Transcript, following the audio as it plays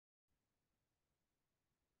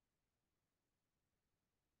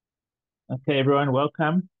Okay, everyone,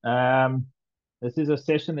 welcome. This is a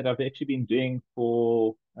session that I've actually been doing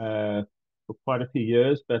for quite a few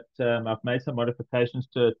years, but I've made some modifications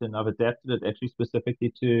to it and I've adapted it actually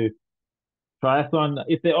specifically to triathlon.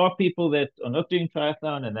 If there are people that are not doing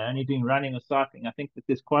triathlon and they're only doing running or cycling, I think that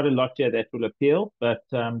there's quite a lot here that will appeal, but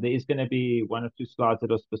there is going to be one or two slides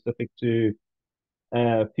that are specific to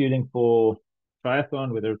fueling for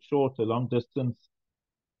triathlon, whether it's short or long distance.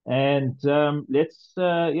 And I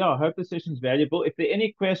hope the session's valuable. If there are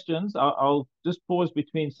any questions, I'll just pause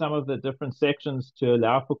between some of the different sections to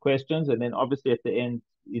allow for questions. And then obviously at the end,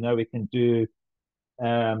 we can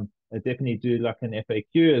definitely do like an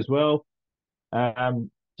FAQ as well.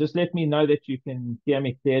 Just let me know that you can hear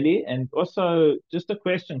me clearly. And also, just a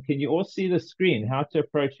question, can you all see the screen? How to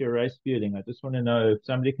approach your race fueling? I just want to know if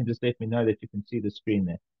somebody can just let me know that you can see the screen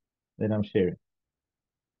there that I'm sharing.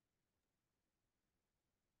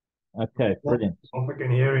 Okay, brilliant. Hope I can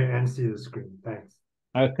hear you and see the screen. Thanks.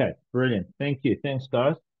 Okay, brilliant. Thank you. Thanks,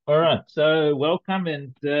 guys. All right, so welcome,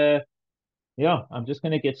 and I'm just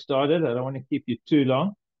going to get started. I don't want to keep you too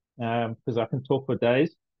long because I can talk for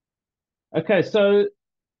days. Okay, so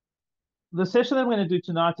the session I'm going to do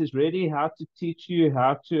tonight is really how to teach you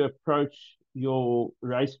how to approach your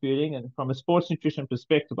race fueling, and from a sports nutrition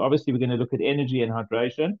perspective, obviously we're going to look at energy and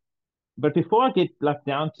hydration. But before I get like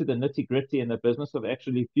down to the nitty gritty and the business of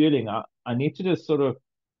actually fueling, I need to just sort of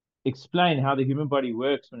explain how the human body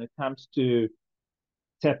works when it comes to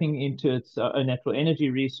tapping into its natural energy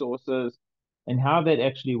resources and how that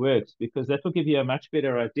actually works, because that will give you a much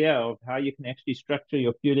better idea of how you can actually structure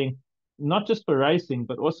your fueling, not just for racing,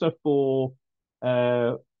 but also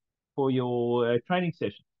uh, for your training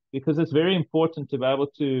session, because it's very important to be able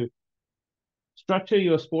to structure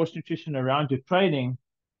your sports nutrition around your training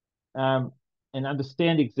um, and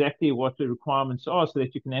understand exactly what the requirements are so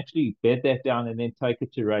that you can actually bed that down and then take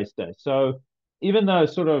it to race day. So even though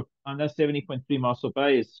sort of I know 70.3 Muscle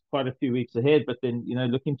Bay is quite a few weeks ahead, but then,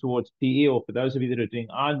 looking towards PE, or for those of you that are doing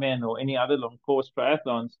Ironman or any other long course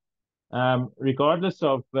triathlons, regardless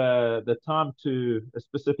of the time to a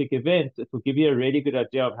specific event, it will give you a really good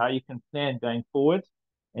idea of how you can plan going forward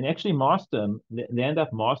and actually they end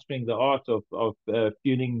up mastering the art of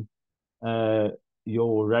fueling uh,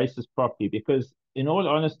 your races properly. Because in all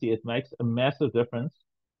honesty, it makes a massive difference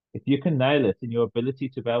if you can nail it in your ability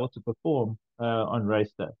to be able to perform on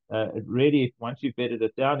race day. It really, once you've bedded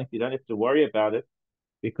it down, if you don't have to worry about it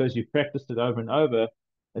because you've practiced it over and over,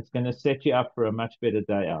 it's going to set you up for a much better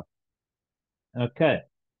day out. Okay.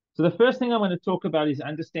 So the first thing I'm going to talk about is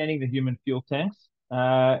understanding the human fuel tanks.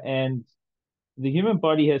 And the human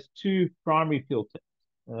body has two primary fuel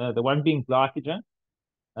tanks. The one being glycogen,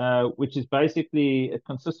 which is basically, it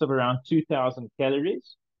consists of around 2,000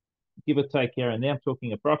 calories, give or take here and there. I'm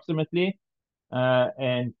talking approximately.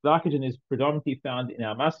 And glycogen is predominantly found in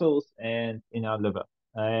our muscles and in our liver.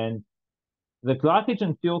 And the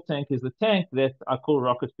glycogen fuel tank is the tank that I call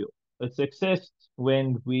rocket fuel. It's accessed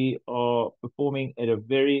when we are performing at a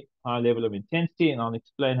very high level of intensity, and I'll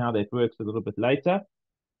explain how that works a little bit later.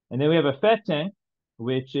 And then we have a fat tank,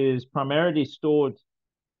 which is primarily stored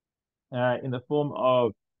in the form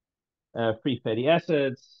of free fatty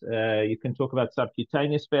acids. You can talk about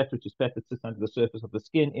subcutaneous fat, which is fat that sits under the surface of the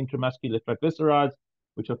skin, intramuscular triglycerides,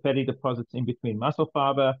 which are fatty deposits in between muscle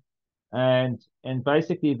fiber. And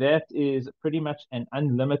basically that is pretty much an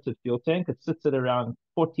unlimited fuel tank. It sits at around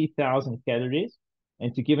 40,000 calories.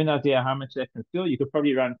 And to give an idea how much that can fuel, you could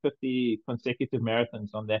probably run 50 consecutive marathons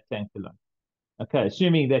on that tank alone. Okay,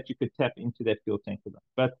 assuming that you could tap into that fuel tank alone.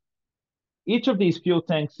 But each of these fuel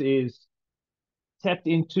tanks is tapped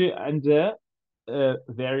into under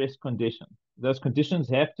various conditions. Those conditions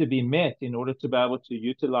have to be met in order to be able to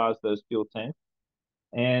utilize those fuel tanks.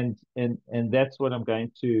 And that's what I'm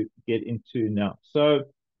going to get into now. So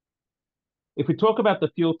if we talk about the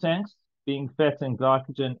fuel tanks being fat and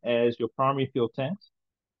glycogen as your primary fuel tanks,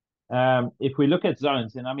 if we look at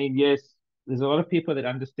zones, and I mean, yes, there's a lot of people that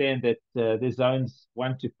understand that there's zones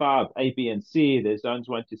 1 to 5, A, B, and C. There's zones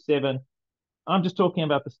 1 to 7. I'm just talking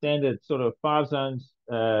about the standard sort of 5 zones,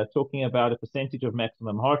 talking about a percentage of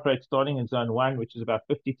maximum heart rate starting in zone 1, which is about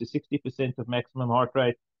 50 to 60% of maximum heart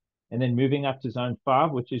rate, and then moving up to zone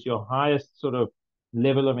 5, which is your highest sort of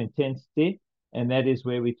level of intensity. And that is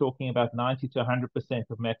where we're talking about 90 to 100%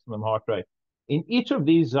 of maximum heart rate. In each of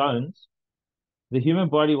these zones, the human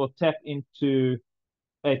body will tap into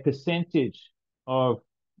a percentage of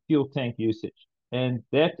fuel tank usage. And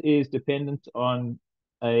that is dependent on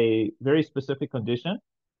a very specific condition,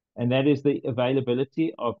 and that is the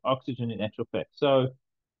availability of oxygen in actual fact. So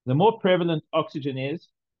the more prevalent oxygen is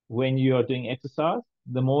when you are doing exercise,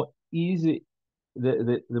 the more easy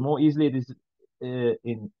the more easily it is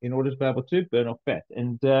in order to be able to burn off fat.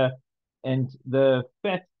 And the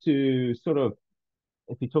fat to sort of,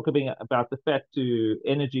 if you talk about the fat to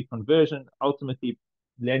energy conversion, ultimately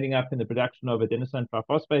landing up in the production of adenosine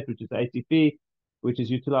triphosphate, which is ATP, which is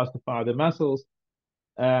utilized to fire the muscles.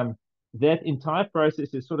 That entire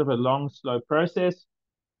process is sort of a long, slow process.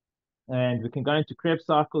 And we can go into Krebs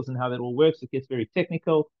cycles and how that all works. It gets very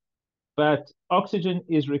technical. But oxygen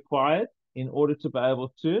is required in order to be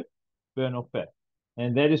able to burn off fat.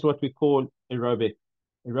 And that is what we call aerobic.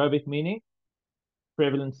 Aerobic meaning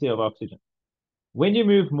prevalency of oxygen. When you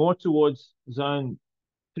move more towards zone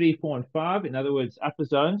 3, 4, and 5, in other words, upper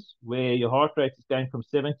zones, where your heart rate is going from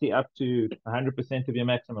 70 up to 100% of your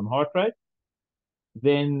maximum heart rate,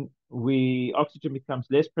 then oxygen becomes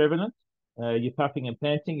less prevalent. You're puffing and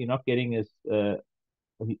panting. You're not getting a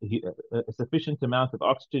sufficient amount of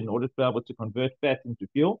oxygen in order to be able to convert fat into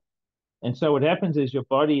fuel. And so what happens is your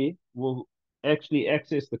body will actually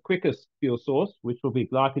access the quickest fuel source, which will be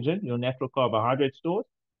glycogen, your natural carbohydrate stores.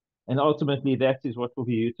 And ultimately, that is what will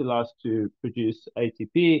be utilized to produce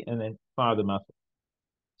ATP and then fire the muscle.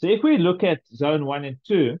 So if we look at zone 1 and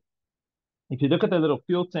 2, if you look at the little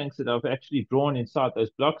fuel tanks that I've actually drawn inside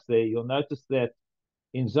those blocks there, you'll notice that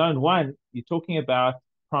in zone 1, you're talking about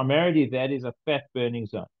primarily that is a fat burning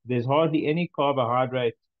zone. There's hardly any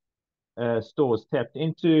carbohydrate stores tapped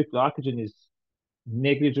into. Glycogen is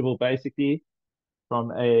negligible, basically,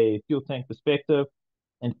 from a fuel tank perspective.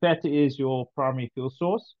 And fat is your primary fuel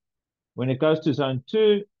source. When it goes to zone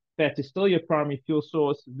 2, fat is still your primary fuel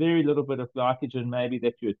source. Very little bit of glycogen maybe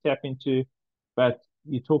that you would tap into, but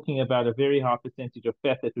you're talking about a very high percentage of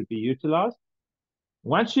fat that would be utilized.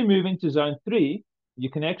 Once you move into zone 3, you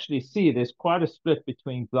can actually see there's quite a split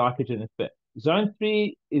between glycogen and fat. Zone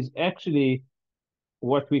 3 is actually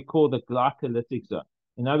what we call the glycolytic zone.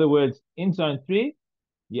 In other words, in zone 3,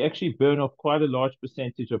 you actually burn off quite a large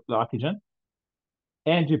percentage of glycogen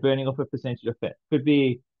and you're burning off a percentage of fat. Could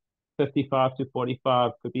be 55 to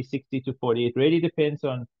 45, could be 60 to 40. It really depends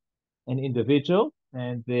on an individual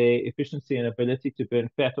and their efficiency and ability to burn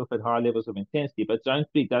fat off at high levels of intensity. But zone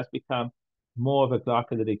 3 does become more of a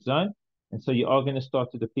glycolytic zone. And so you are going to start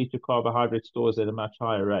to deplete your carbohydrate stores at a much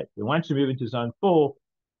higher rate. And once you move into zone 4,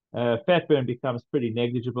 fat burn becomes pretty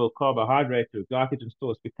negligible. Carbohydrate or glycogen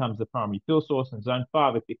stores becomes the primary fuel source. And zone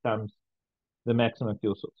 5, it becomes the maximum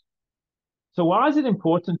fuel source. So why is it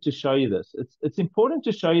important to show you this? It's important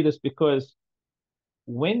to show you this because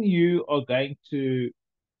when you are going to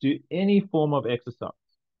do any form of exercise,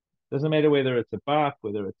 doesn't matter whether it's a bike,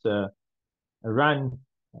 whether it's a run,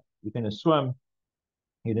 you're going to swim,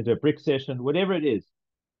 you're going to do a brick session, whatever it is,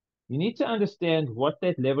 you need to understand what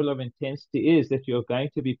that level of intensity is that you're going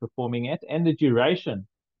to be performing at and the duration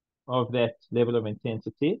of that level of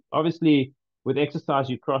intensity. Obviously, with exercise,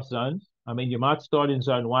 you cross zones. I mean, you might start in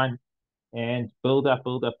zone 1 and build up,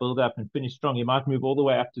 and finish strong. You might move all the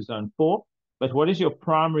way up to zone 4. But what is your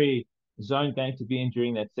primary zone going to be in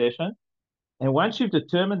during that session? And once you've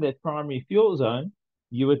determined that primary fuel zone,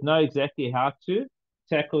 you would know exactly how to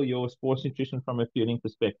tackle your sports nutrition from a fueling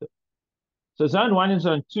perspective. So zone 1 and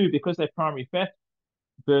zone 2, because they're primary fat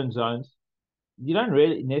burn zones, you don't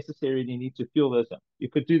really necessarily need to fuel those zones. You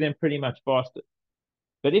could do them pretty much faster.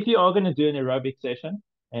 But if you are going to do an aerobic session,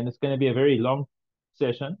 and it's going to be a very long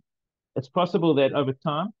session, it's possible that over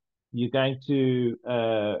time, you're going to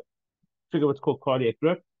trigger what's called cardiac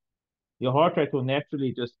drift. Your heart rate will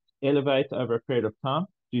naturally just elevate over a period of time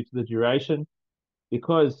due to the duration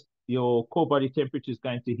because your core body temperature is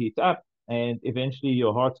going to heat up and eventually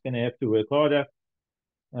your heart's going to have to work harder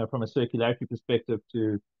from a circulatory perspective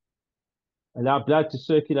to allow blood to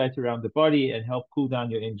circulate around the body and help cool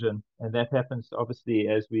down your engine. And that happens obviously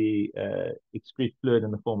as we excrete fluid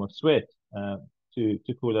in the form of sweat to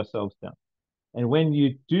cool ourselves down. And when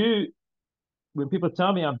people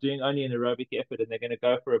tell me I'm doing only an aerobic effort and they're going to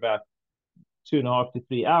go for about 2.5 to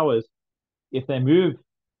 3 hours, if they move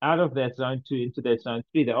out of that zone 2 into that zone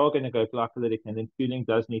 3, they are going to go glycolytic, and then fueling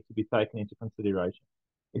does need to be taken into consideration.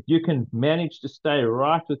 If you can manage to stay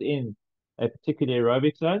right within a particular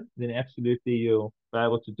aerobic zone, then absolutely you'll be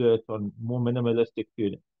able to do it on more minimalistic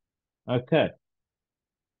fueling. Okay.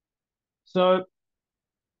 So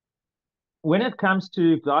when it comes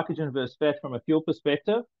to glycogen versus fat from a fuel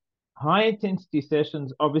perspective, high intensity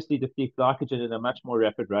sessions obviously deplete glycogen at a much more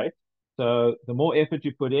rapid rate. So the more effort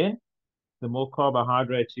you put in, the more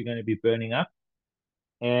carbohydrates you're going to be burning up.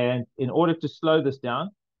 And in order to slow this down,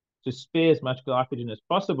 to spare as much glycogen as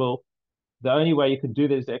possible, the only way you can do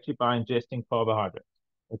this is actually by ingesting carbohydrates.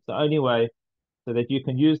 It's the only way so that you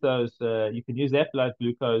can use those, you can use that blood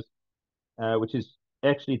glucose, which is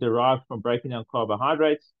actually derived from breaking down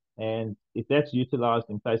carbohydrates. And if that's utilized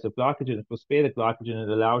in place of glycogen, it will spare the glycogen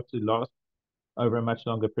and allow it to last over a much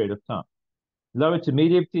longer period of time. Lower to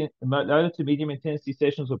medium intensity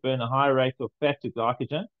sessions will burn a higher rate of fat to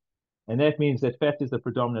glycogen. And that means that fat is the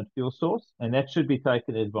predominant fuel source, and that should be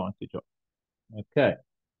taken advantage of. Okay.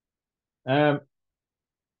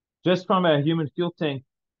 Just from a human fuel tank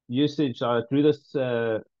usage, I drew this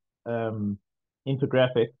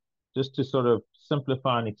infographic just to sort of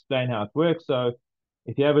simplify and explain how it works. So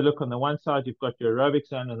if you have a look on the one side, you've got your aerobic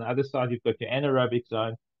zone. On the other side, you've got your anaerobic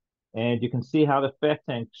zone. And you can see how the fat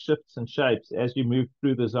tank shifts and shapes as you move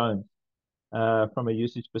through the zones from a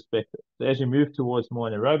usage perspective. So as you move towards more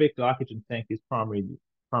anaerobic, glycogen tank is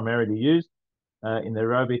primarily used. In the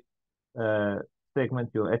aerobic segment,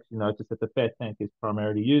 you'll actually notice that the fat tank is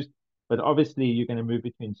primarily used. But obviously, you're going to move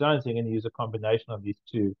between zones. You're going to use a combination of these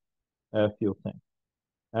two fuel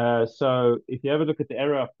tanks. So if you have a look at the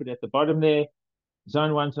arrow I've put at the bottom there,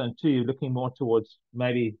 zone 1, zone 2, you're looking more towards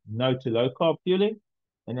maybe no to low carb fueling.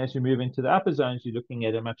 And as you move into the upper zones, you're looking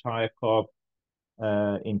at a much higher carb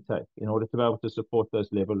intake in order to be able to support those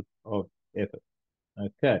levels of effort.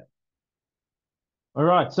 Okay. All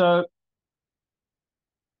right. So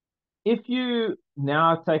if you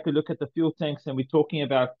now take a look at the fuel tanks and we're talking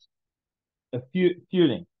about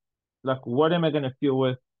fueling, like what am I going to fuel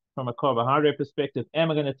with from a carbohydrate perspective?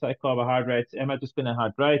 Am I going to take carbohydrates? Am I just going to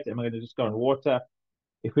hydrate? Am I going to just go on water?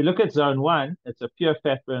 If we look at zone 1, it's a pure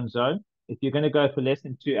fat burn zone. If you're going to go for less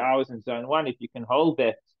than 2 hours in zone 1, if you can hold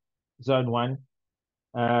that zone 1,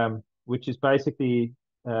 which is basically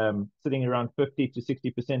sitting around 50 to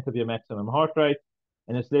 60% of your maximum heart rate,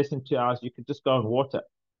 and it's less than 2 hours, you could just go on water.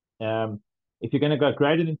 If you're going to go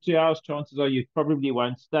greater than 2 hours, chances are you probably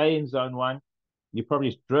won't stay in zone 1. You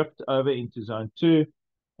probably drift over into zone 2.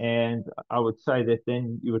 And I would say that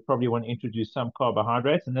then you would probably want to introduce some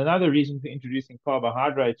carbohydrates. And another reason for introducing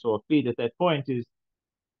carbohydrates or feed at that point is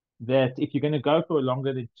that if you're going to go for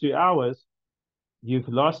longer than 2 hours, you've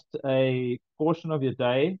lost a portion of your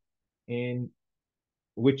day in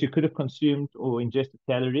which you could have consumed or ingested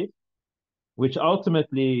calories, which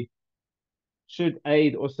ultimately should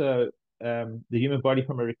aid also the human body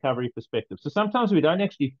from a recovery perspective. So sometimes we don't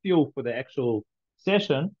actually fuel for the actual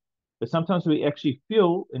session, but sometimes we actually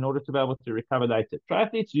fuel in order to be able to recover later.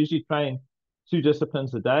 Triathletes usually train 2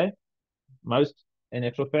 disciplines a day, most in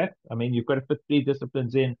actual fact. I mean, you've got to fit 3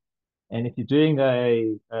 disciplines in. And if you're doing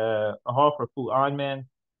a half or a full Ironman,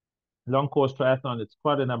 long course triathlon, it's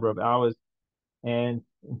quite a number of hours. And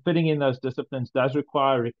fitting in those disciplines does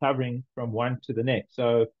require recovering from one to the next.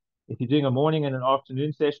 So if you're doing a morning and an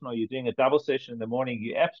afternoon session, or you're doing a double session in the morning,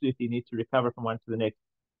 you absolutely need to recover from one to the next.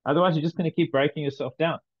 Otherwise, you're just going to keep breaking yourself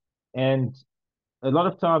down. And a lot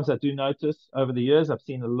of times I do notice over the years, I've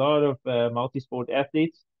seen a lot of multi-sport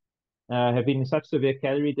athletes have been in such severe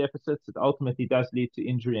calorie deficits that ultimately does lead to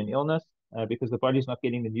injury and illness because the body's not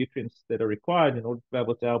getting the nutrients that are required in order to be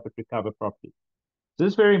able to help it recover properly. So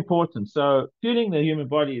this is very important. So fueling the human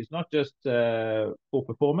body is not just for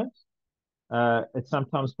performance, it's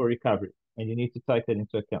sometimes for recovery, and you need to take that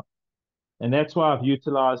into account. And that's why I've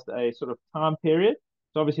utilized a sort of time period.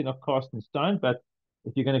 It's obviously not cast in stone, but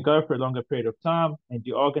if you're going to go for a longer period of time and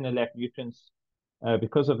you are going to lack nutrients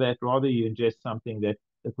because of that, rather you ingest something that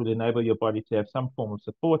will enable your body to have some form of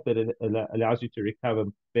support that it allows you to recover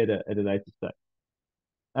better at a later stage.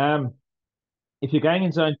 If you're going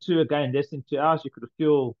in zone 2, again, less than 2 hours, you could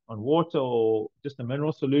fuel on water or just a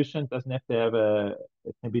mineral solution. It doesn't have to have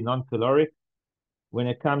it can be non-caloric. When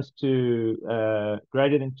it comes to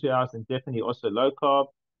greater than 2 hours, and definitely also low carb.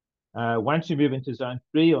 Once you move into zone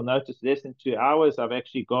 3, you'll notice less than 2 hours. I've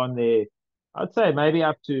actually gone there. I'd say maybe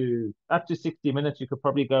up to 60 minutes. You could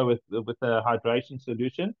probably go with a hydration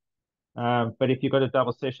solution. But if you've got a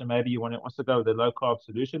double session, maybe you want to also go with a low carb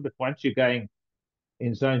solution. But once you're going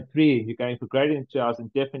in zone 3, you're going for greater than 2 hours,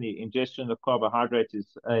 and definitely ingestion of carbohydrates is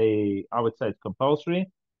I would say it's compulsory.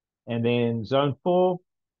 And then zone 4,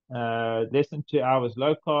 less than 2 hours,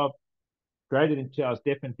 low carb, greater than 2 hours,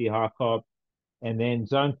 definitely high carb. And then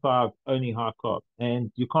zone 5, only high carb.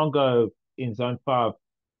 And you can't go in zone 5.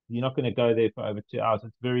 You're not going to go there for over 2 hours.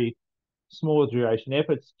 It's very small duration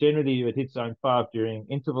efforts. Generally, you would hit zone 5 during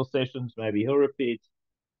interval sessions, maybe hill repeats,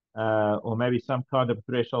 or maybe some kind of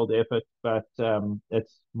threshold effort, but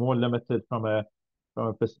it's more limited from a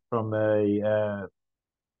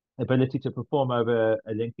ability to perform over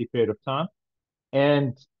a lengthy period of time.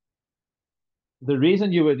 And the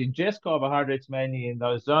reason you would ingest carbohydrates mainly in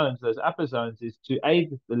those zones, those upper zones, is to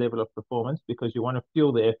aid the level of performance because you want to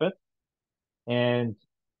fuel the effort, and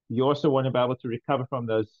you also want to be able to recover from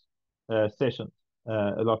those sessions.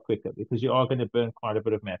 a lot quicker because you are going to burn quite a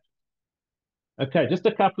bit of matter. Okay, just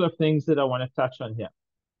a couple of things that I want to touch on here.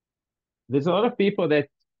 There's a lot of people that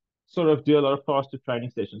sort of do a lot of faster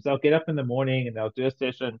training sessions. They'll get up in the morning and they'll do a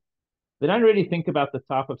session. They don't really think about the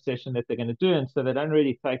type of session that they're going to do, and so they don't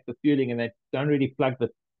really take the fueling and they don't really plug the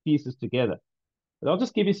pieces together. But I'll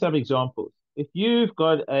just give you some examples. If you've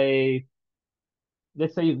got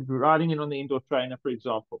let's say you're riding in on the indoor trainer, for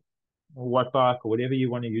example, or what bike or whatever you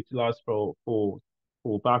want to utilize for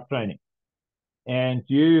bike training, and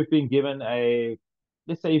you've been given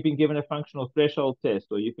let's say you've been given a functional threshold test,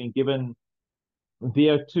 or you've been given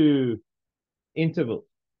VO2 intervals.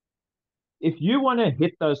 If you want to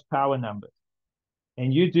hit those power numbers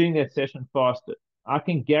and you're doing that session faster, I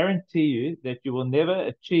can guarantee you that you will never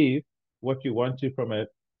achieve what you want to from a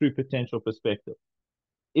true potential perspective.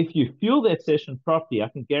 If you fuel that session properly, I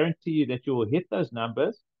can guarantee you that you will hit those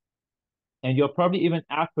numbers and you'll probably even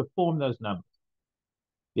outperform those numbers.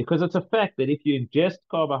 Because it's a fact that if you ingest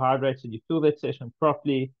carbohydrates and you fuel that session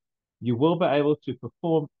properly, you will be able to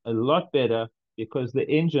perform a lot better because the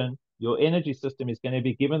engine, your energy system, is going to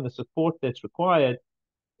be given the support that's required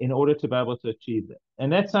in order to be able to achieve that.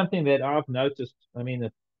 And that's something that I've noticed. I mean,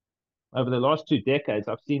 over the last 2 decades,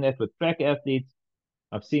 I've seen that with track athletes.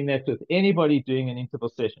 I've seen that with anybody doing an interval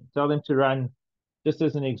session. Tell them to run, just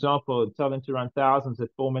as an example, tell them to run thousands at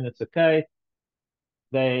 4 minutes a K.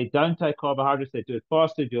 They don't take carbohydrates, they do it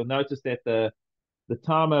fasted. You'll notice that the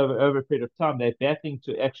time over a period of time, they're battling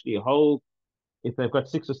to actually hold. If they've got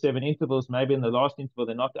 6 or 7 intervals, maybe in the last interval,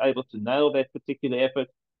 they're not able to nail that particular effort.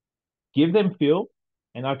 Give them fuel,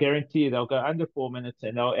 and I guarantee you they'll go under 4 minutes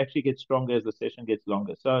and they'll actually get stronger as the session gets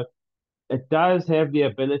longer. So it does have the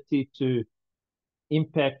ability to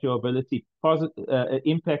impact your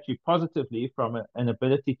impact you positively from an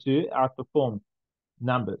ability to outperform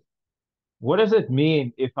numbers. What does it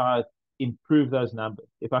mean if I improve those numbers?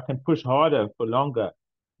 If I can push harder for longer,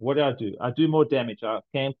 what do? I do more damage. I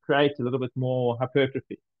can create a little bit more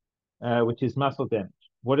hypertrophy, which is muscle damage.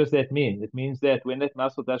 What does that mean? It means that when that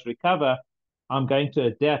muscle does recover, I'm going to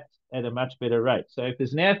adapt at a much better rate. So if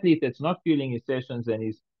there's an athlete that's not fueling his sessions and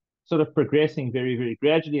he's sort of progressing very, very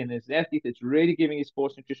gradually, and there's an athlete that's really giving his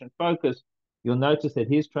sports nutrition focus, you'll notice that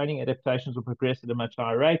his training adaptations will progress at a much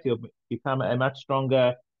higher rate. He'll become a much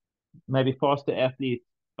stronger, maybe faster athlete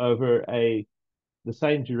over the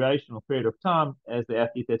same duration or period of time as the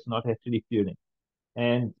athlete that's not actually fueling.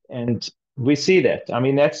 And we see that. I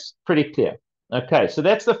mean, that's pretty clear. Okay, so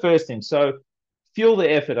that's the first thing. So fuel the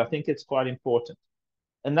effort. I think it's quite important.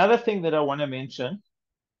 Another thing that I want to mention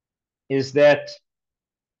is that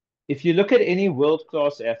if you look at any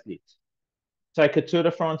world-class athlete, take a Tour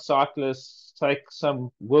de France cyclist, take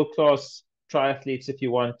some world-class triathletes if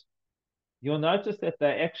you want, you'll notice that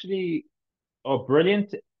they actually are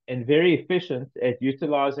brilliant and very efficient at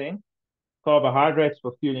utilizing carbohydrates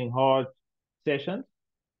for fueling hard sessions,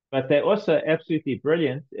 but they're also absolutely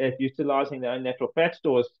brilliant at utilizing their own natural fat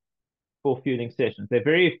stores for fueling sessions. They're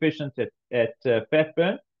very efficient at fat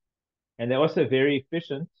burn, and they're also very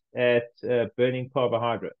efficient at burning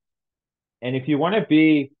carbohydrates. And if you want to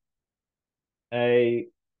be a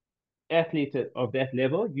athlete of that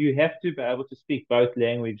level, you have to be able to speak both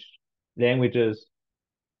languages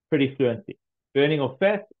pretty fluently, burning of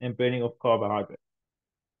fat and burning of carbohydrates.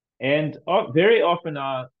 And very often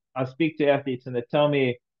I speak to athletes and they tell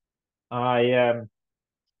me I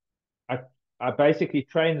basically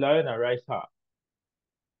train low and I race high.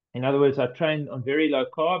 In other words, I train on very low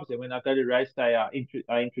carbs, and when I go to race day,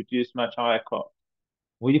 I introduce much higher carbs.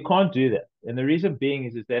 Well, you can't do that. And the reason being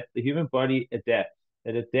is that the human body adapts.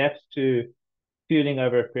 It adapts to fueling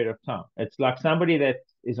over a period of time. It's like somebody that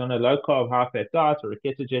is on a low carb, high fat diet or a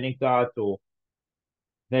ketogenic diet, or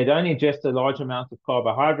they don't ingest a large amount of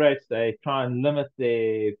carbohydrates. They try and limit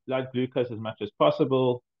their blood glucose as much as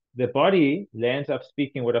possible. The body lands up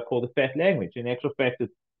speaking what I call the fat language. In actual fact,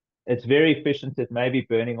 it's very efficient at maybe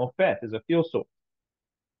burning off fat as a fuel source.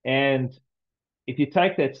 And if you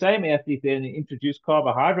take that same athlete then and introduce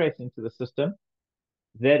carbohydrates into the system,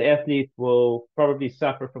 that athlete will probably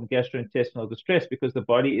suffer from gastrointestinal distress because the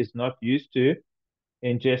body is not used to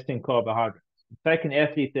ingesting carbohydrates. Take an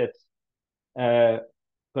athlete that's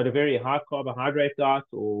got a very high carbohydrate diet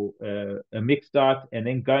or a mixed diet, and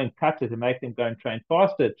then go and cut it and make them go and train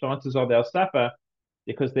faster, chances are they'll suffer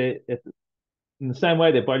because in the same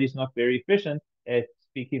way, their body's not very efficient at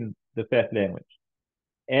speaking the fat language.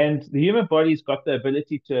 And the human body's got the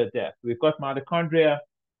ability to adapt. We've got mitochondria,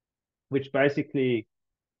 which basically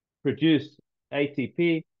produce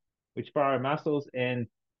ATP, which fire our muscles, and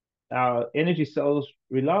our energy cells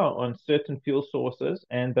rely on certain fuel sources,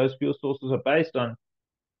 and those fuel sources are based on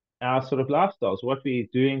our sort of lifestyles, what we're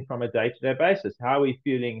doing from a day-to-day basis, how we're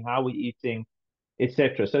feeling, how we're eating,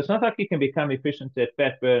 etc. So it's not like you can become efficient at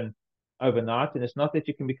fat burn overnight, and it's not that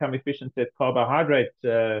you can become efficient at carbohydrate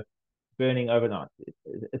burning overnight.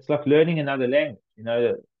 It's like learning another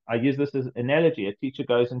language. I use this as an analogy. A teacher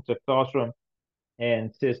goes into a classroom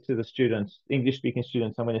and says to the students, English-speaking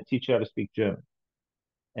students, I'm going to teach you how to speak German.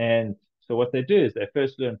 And so what they do is they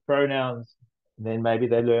first learn pronouns, and then maybe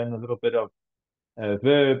they learn a little bit of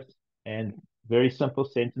verbs and very simple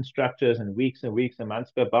sentence structures, and weeks and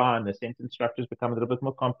months go by, and the sentence structures become a little bit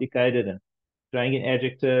more complicated and throwing in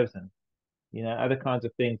adjectives and other kinds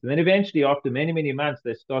of things. And then eventually, after many, many months,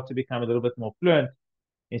 they start to become a little bit more fluent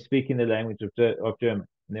in speaking the language of German.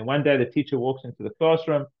 And then one day the teacher walks into the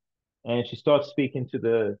classroom and she starts speaking to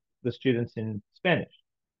the students in Spanish.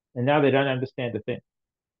 And now they don't understand a thing.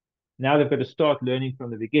 Now they've got to start learning from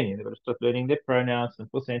the beginning. They've got to start learning their pronouns and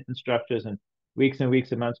full sentence structures, and weeks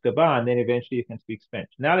and months go by, and then eventually you can speak Spanish.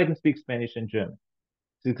 Now they can speak Spanish and German.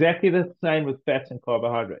 It's exactly the same with fats and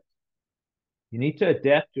carbohydrates. You need to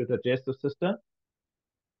adapt your digestive system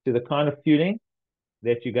to the kind of fueling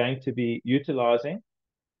that you're going to be utilizing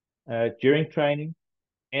during training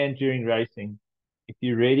and during racing if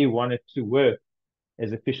you really want it to work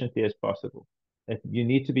as efficiently as possible. That you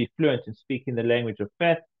need to be fluent in speaking the language of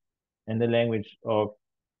fat and the language of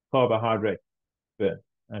carbohydrate burn.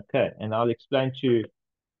 Okay, and I'll explain to you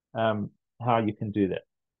how you can do that.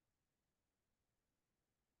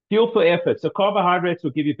 Fuel for effort. So carbohydrates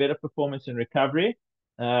will give you better performance and recovery.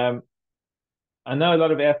 I know a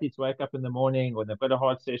lot of athletes wake up in the morning or they've got a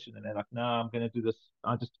hard session and they're like, no, I'm going to do this.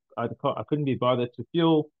 I couldn't be bothered to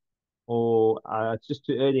fuel, or it's just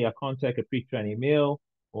too early. I can't take a pre-training meal,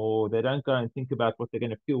 or they don't go and think about what they're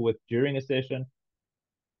going to fuel with during a session.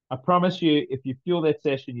 I promise you, if you fuel that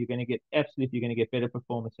session, you're going to get better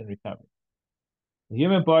performance and recovery. The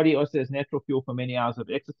human body also has natural fuel for many hours of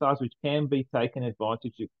exercise, which can be taken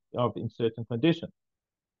advantage of in certain conditions.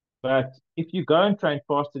 But if you go and train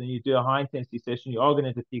faster and you do a high intensity session, you are going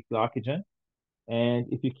to deplete glycogen. And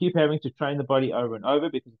if you keep having to train the body over and over,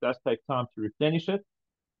 because it does take time to replenish it,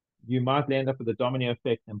 you might end up with a domino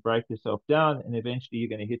effect and break yourself down. And eventually you're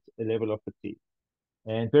going to hit a level of fatigue.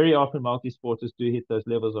 And very often multi-sporters do hit those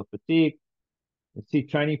levels of fatigue. You see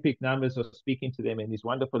training peak numbers are speaking to them in these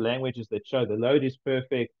wonderful languages that show the load is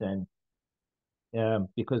perfect. And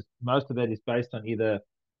because most of that is based on either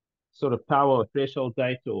sort of power or threshold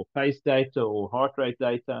data or pace data or heart rate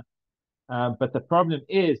data. But the problem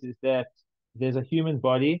is that there's a human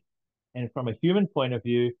body, and from a human point of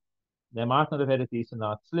view, they might not have had a decent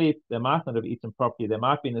night's sleep. They might not have eaten properly. They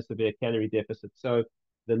might be in a severe calorie deficit. So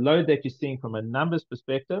the load that you're seeing from a numbers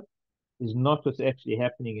perspective is not what's actually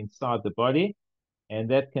happening inside the body, and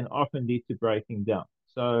that can often lead to breaking down.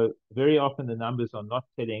 So very often the numbers are not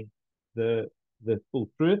telling the full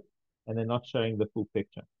truth, and they're not showing the full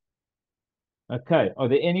picture. Okay, are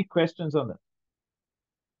there any questions on this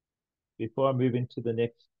before I move into the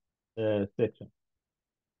next section?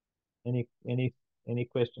 Any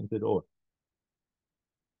questions at all?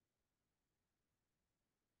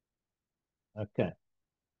 Okay.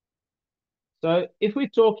 So if we're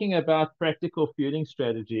talking about practical fueling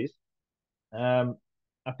strategies, I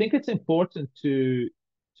think it's important to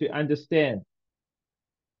understand,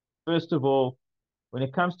 first of all, when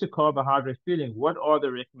it comes to carbohydrate fueling, what are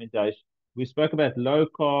the recommendations? We spoke about low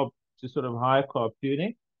carb to sort of high carb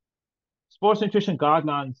fueling. Sports nutrition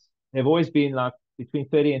guidelines have always been like between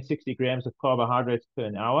 30 and 60 grams of carbohydrates per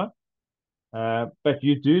an hour. But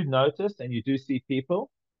you do notice and you do see people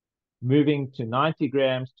moving to 90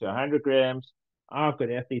 grams to 100 grams. I've got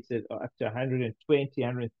athletes that are up to 120,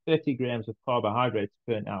 130 grams of carbohydrates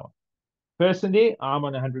per an hour. Personally, I'm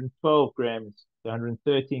on 112 grams to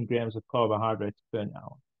 113 grams of carbohydrates per an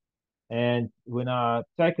hour. And when I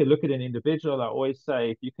take a look at an individual, I always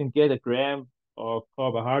say if you can get a gram of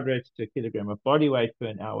carbohydrates to a kilogram of body weight per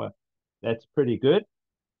an hour, that's pretty good.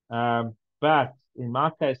 But in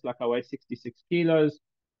my case, like I weigh 66 kilos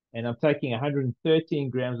and I'm taking 113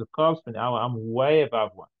 grams of carbs per hour, I'm way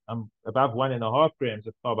above one. I'm above 1.5 grams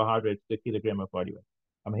of carbohydrates per kilogram of body weight.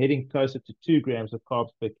 I'm heading closer to 2 grams of carbs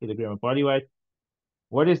per kilogram of body weight.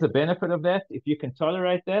 What is the benefit of that? If you can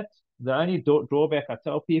tolerate that, the only drawback I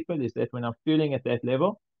tell people is that when I'm fueling at that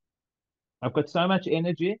level, I've got so much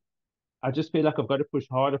energy, I just feel like I've got to push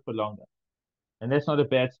harder for longer. And that's not a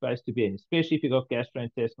bad space to be in, especially if you've got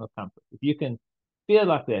gastrointestinal comfort. If you can feel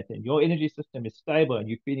like that and your energy system is stable and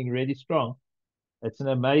you're feeling really strong, it's an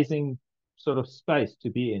amazing sort of space to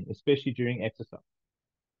be in, especially during exercise.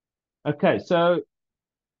 Okay, so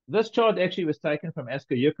this chart actually was taken from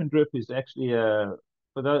Asker Jukendrup, who's actually a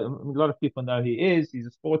for a lot of people know he is. He's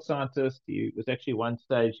a sports scientist. He was actually one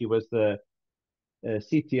stage, he was the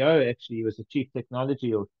CTO, actually. He was the chief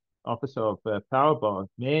technology officer of Powerbar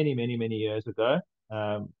many years ago.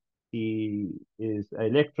 He is a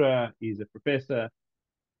lecturer, he's a professor.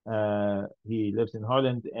 He lives in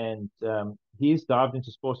Holland, and he's dived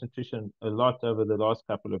into sports nutrition a lot over the last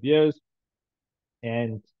couple of years.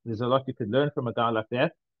 And there's a lot you could learn from a guy like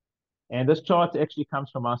that. And this chart actually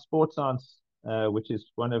comes from our Sports Science, which is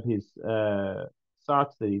one of his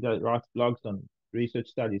sites that he writes blogs on research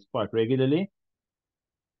studies quite regularly.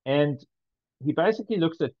 And he basically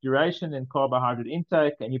looks at duration and carbohydrate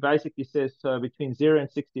intake, and he basically says, so between 0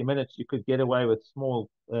 and 60 minutes, you could get away with small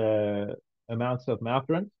amounts of mouth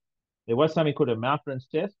rinse. There was something called a mouth rinse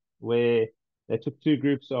test, where they took two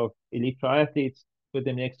groups of elite triathletes, put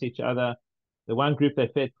them next to each other. The one group they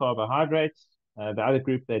fed carbohydrates, the other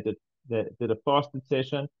group they did a fasted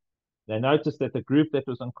session. They noticed that the group that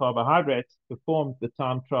was on carbohydrates performed the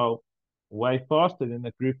time trial way faster than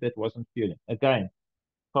the group that wasn't fueling. Again,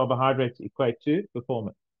 carbohydrates equate to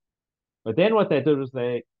performance. But then what they did was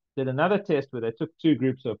they did another test where they took two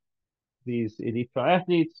groups of these elite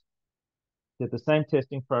triathletes, did the same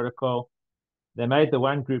testing protocol. They made the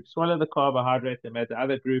one group swallow the carbohydrate. They made the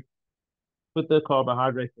other group put the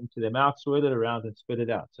carbohydrate into their mouth, swirl it around, and spit it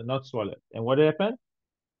out. So not swallow it. And what happened?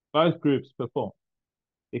 Both groups performed.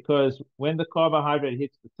 Because when the carbohydrate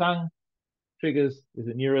hits the tongue, triggers is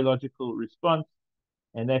a neurological response,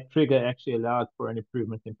 and that trigger actually allowed for an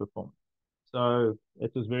improvement in performance. So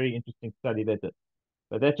it was a very interesting study they did.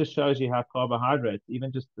 But that just shows you how carbohydrates,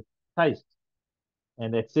 even just the taste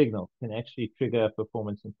and that signal, can actually trigger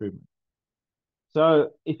performance improvement. So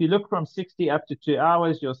if you look from 60 up to 2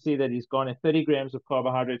 hours, you'll see that he's gone at 30 grams of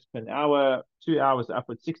carbohydrates per hour, 2 hours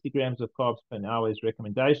upwards, 60 grams of carbs per hour is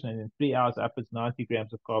recommendation, and in 3 hours upwards, 90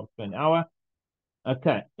 grams of carbs per hour.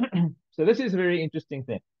 Okay, so this is a very interesting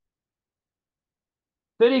thing.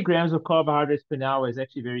 30 grams of carbohydrates per hour is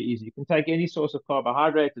actually very easy. You can take any source of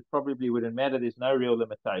carbohydrate. It probably wouldn't matter. There's no real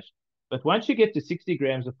limitation. But once you get to 60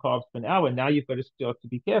 grams of carbs per hour, now you've got to start to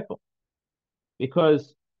be careful,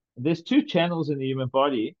 because there's two channels in the human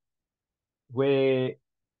body where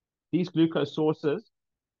these glucose sources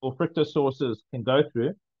or fructose sources can go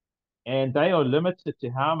through, and they are limited to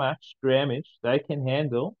how much grammage they can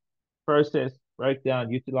handle, process, break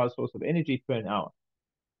down, utilize source of energy per hour.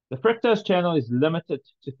 The fructose channel is limited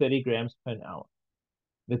to 30 grams per hour.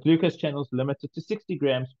 The glucose channel is limited to 60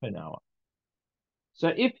 grams per hour. So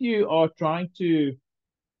if you are trying to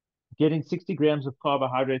get in 60 grams of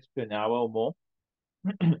carbohydrates per hour or more,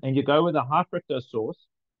 and you go with a high fructose source,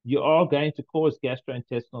 you are going to cause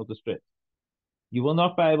gastrointestinal distress. You will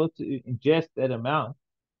not be able to ingest that amount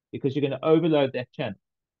because you're going to overload that channel.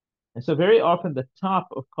 And so very often the type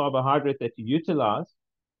of carbohydrate that you utilize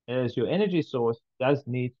as your energy source does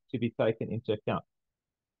need to be taken into account.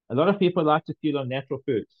 A lot of people like to fuel on natural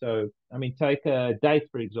food. So, I mean, take a date,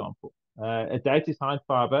 for example. A date is high in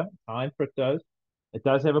fiber, high in fructose. It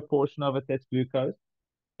does have a portion of it that's glucose,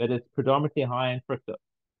 but it's predominantly high in fructose.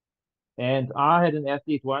 And I had an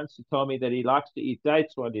athlete once who told me that he likes to eat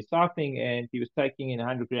dates while he's cycling, and he was taking in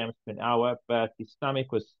 100 grams per hour, but his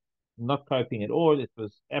stomach was not coping at all. It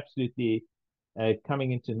was absolutely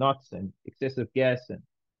coming into knots and excessive gas. And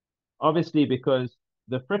obviously, because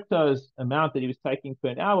the fructose amount that he was taking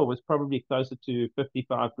per hour was probably closer to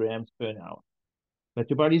 55 grams per hour. But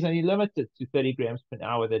your body's only limited to 30 grams per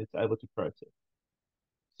hour that it's able to process.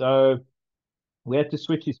 So we had to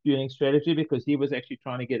switch his fueling strategy because he was actually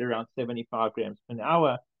trying to get around 75 grams per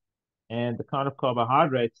hour. And the kind of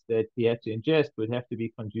carbohydrates that he had to ingest would have to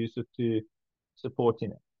be conducive to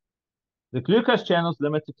supporting it. The glucose channel is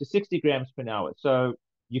limited to 60 grams per hour. So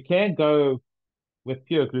you can go with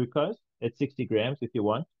pure glucose at 60 grams if you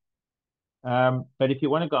want. But if you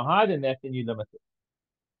want to go higher than that, then you limit it.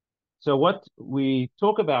 So what we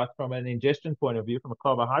talk about from an ingestion point of view, from a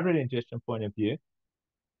carbohydrate ingestion point of view,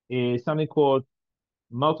 is something called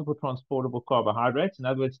multiple transportable carbohydrates. In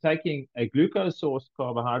other words, taking a glucose source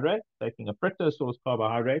carbohydrate, taking a fructose source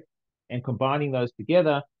carbohydrate, and combining those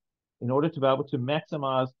together in order to be able to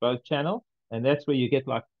maximize both channels. And that's where you get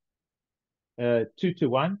like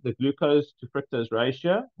 2-to-1, the glucose to fructose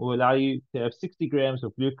ratio will allow you to have 60 grams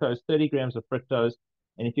of glucose, 30 grams of fructose.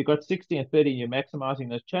 And if you've got 60 and 30 and you're maximizing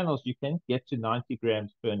those channels, you can get to 90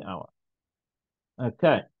 grams per hour.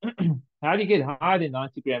 Okay. How do you get higher than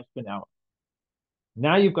 90 grams per hour?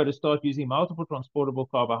 Now you've got to start using multiple transportable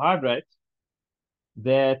carbohydrates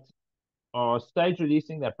that are stage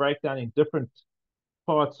releasing, that break down in different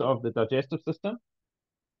parts of the digestive system.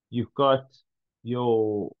 You've got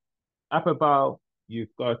your upper bowel,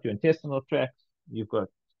 you've got your intestinal tract, you've got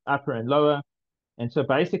upper and lower. And so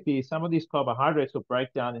basically, some of these carbohydrates will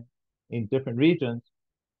break down in different regions.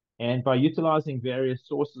 And by utilizing various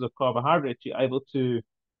sources of carbohydrates, you're able to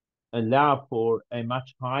allow for a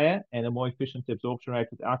much higher and a more efficient absorption rate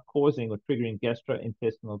without causing or triggering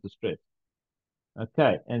gastrointestinal distress.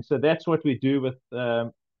 Okay, and so that's what we do with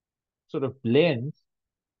sort of blends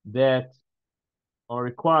that are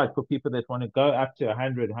required for people that want to go up to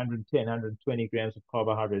 100, 110, 120 grams of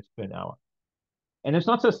carbohydrates per hour. And it's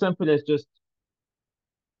not so simple as just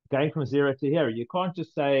going from 0 to hero. You can't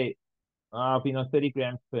just say, oh, I've been on 30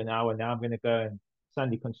 grams per hour, now I'm going to go and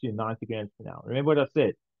suddenly consume 90 grams per hour. Remember what I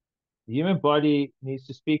said? The human body needs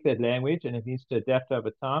to speak that language and it needs to adapt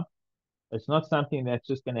over time. It's not something that's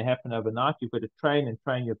just going to happen overnight. You've got to train and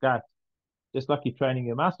train your gut. Just like you're training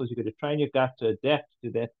your muscles, you've got to train your gut to adapt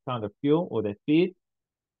to that kind of fuel or that feed,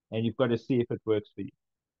 and you've got to see if it works for you.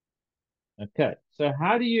 Okay, so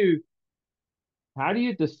how do you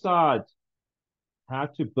decide how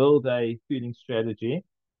to build a feeding strategy?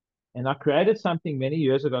 And I created something many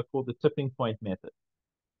years ago called the tipping point method.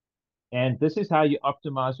 And this is how you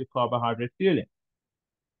optimize your carbohydrate fueling.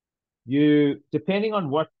 Depending on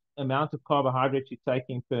what amount of carbohydrate you're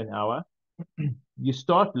taking per hour, you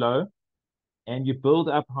start low and you build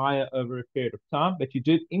up higher over a period of time, but you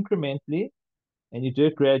do it incrementally and you do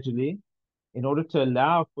it gradually in order to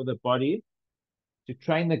allow for the body to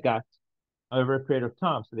train the gut over a period of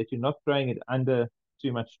time so that you're not throwing it under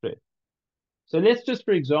too much stress. So let's just,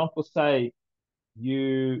 for example, say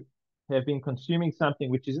you have been consuming something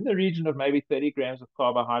which is in the region of maybe 30 grams of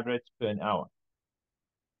carbohydrates per hour.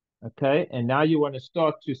 Okay, and now you want to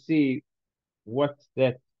start to see what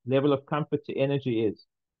that level of comfort to energy is.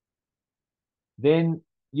 Then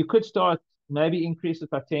you could start, maybe increase it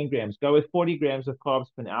by 10 grams. Go with 40 grams of carbs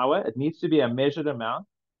per hour. It needs to be a measured amount.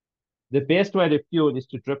 The best way to fuel is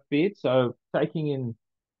to drip feed. So taking in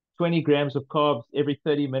 20 grams of carbs every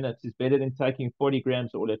 30 minutes is better than taking 40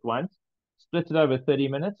 grams all at once. Split it over 30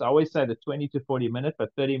 minutes. I always say the 20 to 40 minutes, but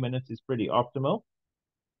 30 minutes is pretty optimal.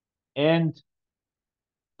 And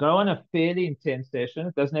go on a fairly intense session.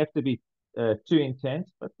 It doesn't have to be too intense,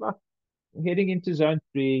 but like heading into zone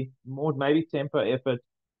 3, more maybe tempo effort,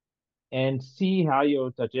 and see how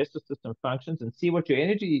your digestive system functions and see what your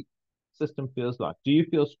energy system feels like. Do you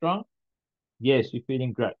feel strong? Yes, you're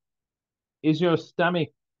feeling great. Is your stomach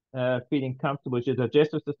feeling comfortable? Is your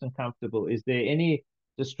digestive system comfortable? Is there any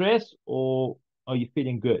distress, or are you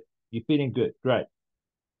feeling good? You're feeling good. Great.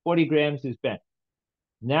 40 grams is back.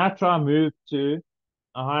 Now try and move to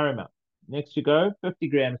a higher amount. Next you go, 50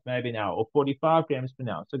 grams maybe now, or 45 grams per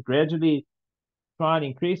hour. So gradually try and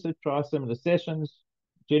increase it. Try some of the sessions,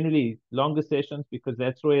 generally longer sessions, because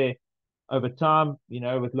that's where over time,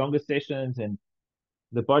 with longer sessions and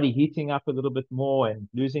the body heating up a little bit more and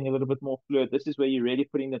losing a little bit more fluid, this is where you're really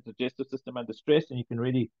putting the digestive system under stress, and you can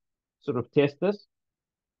really sort of test this.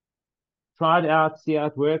 Try it out, see how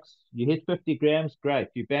it works. You hit 50 grams, great,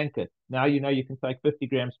 you bank it. Now you know you can take 50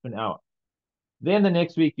 grams per hour. Then the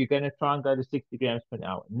next week, you're going to try and go to 60 grams per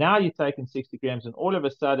hour. Now you're taking 60 grams, and all of a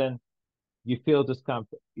sudden, you feel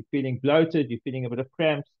discomfort. You're feeling bloated, you're feeling a bit of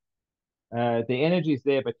cramps. The energy is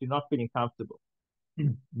there, but you're not feeling comfortable.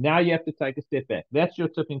 Now you have to take a step back. That's your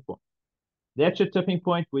tipping point. That's your tipping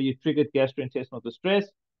point where you triggered gastrointestinal distress.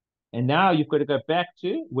 And now you've got to go back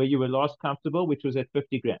to where you were last comfortable, which was at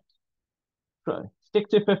 50 grams. Stick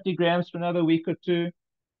to 50 grams for another week or two.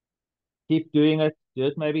 Keep doing it. Do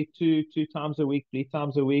it maybe two times a week, 3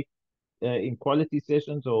 times a week in quality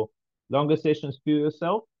sessions or longer sessions for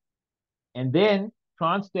yourself. And then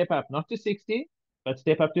try and step up, not to 60, but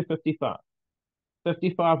step up to 55.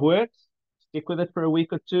 55 works. Stick with it for a week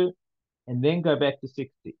or two, and then go back to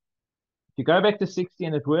 60. If you go back to 60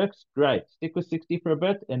 and it works, great. Stick with 60 for a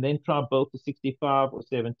bit, and then try and build to 65 or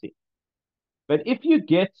 70. But if you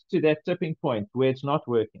get to that tipping point where it's not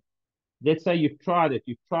working, let's say you've tried it,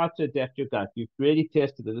 you've tried to adapt your gut, you've really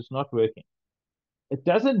tested it, it's not working. It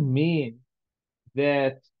doesn't mean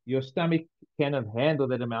that your stomach cannot handle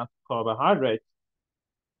that amount of carbohydrates.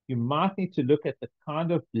 You might need to look at the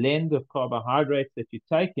kind of blend of carbohydrates that you're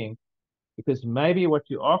taking, because maybe what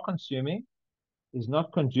you are consuming is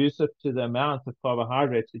not conducive to the amount of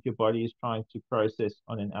carbohydrates that your body is trying to process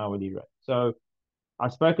on an hourly rate. So I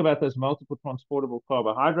spoke about those multiple transportable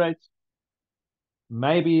carbohydrates.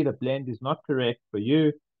 Maybe the blend is not correct for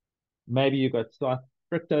you. Maybe you've got slight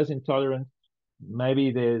fructose intolerance.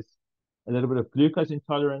 Maybe there's a little bit of glucose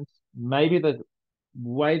intolerance. Maybe the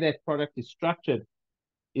way that product is structured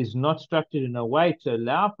is not structured in a way to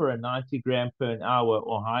allow for a 90 gram per hour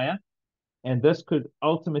or higher. And this could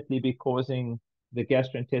ultimately be causing the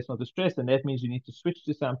gastrointestinal distress. And that means you need to switch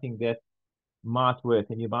to something that might work,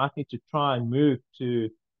 and you might need to try and move to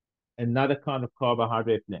another kind of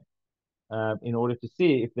carbohydrate blend in order to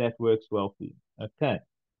see if that works well for you. Okay.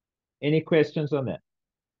 Any questions on that?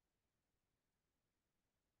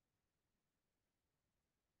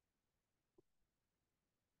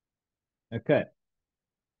 Okay.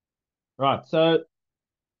 Right. So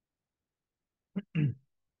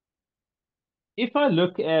if I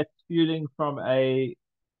look at fueling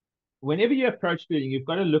whenever you approach fueling, you've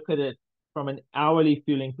got to look at it from an hourly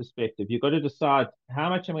fueling perspective. You've got to decide how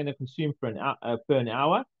much I'm going to consume per an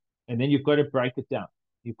hour, and then you've got to break it down.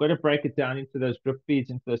 You've got to break it down into those drip feeds,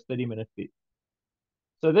 into those 30-minute feeds.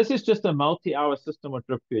 So this is just a multi-hour system of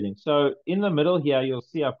drip fueling. So in the middle here, you'll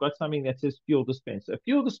see I've got something that says fuel dispenser. A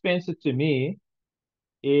fuel dispenser to me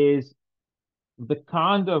is the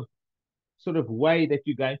kind of sort of way that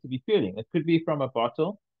you're going to be fueling. It could be from a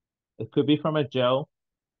bottle, it could be from a gel,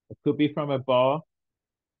 it could be from a bar,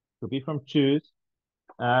 it could be from chews.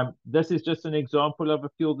 This is just an example of a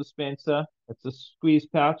fuel dispenser. It's a squeeze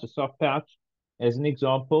pouch, a soft pouch. As an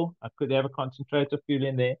example, I could have a concentrator fuel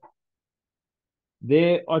in there.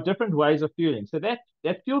 There are different ways of fueling. So that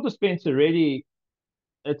fuel dispenser really,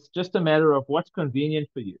 it's just a matter of what's convenient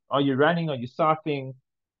for you. Are you running? Are you cycling?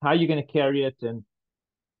 How are you going to carry it? And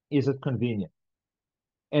is it convenient?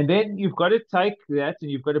 And then you've got to take that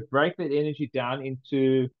and you've got to break that energy down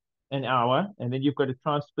into an hour. And then you've got to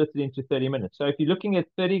try and split it into 30 minutes. So if you're looking at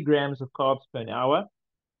 30 grams of carbs per hour,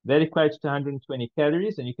 that equates to 120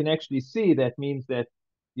 calories. And you can actually see that means that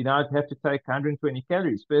I'd have to take 120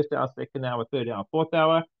 calories, first hour, second hour, third hour, fourth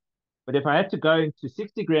hour. But if I had to go into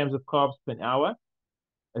 60 grams of carbs per hour,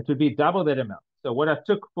 it would be double that amount. So what I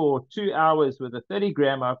took for 2 hours with a 30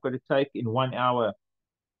 gram, I've got to take in 1 hour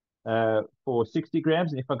for 60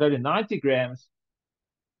 grams. And if I go to 90 grams,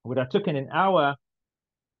 what I took in an hour,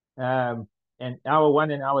 and hour one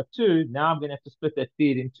and hour two, now I'm going to have to split that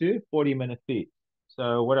feed into 40-minute feeds.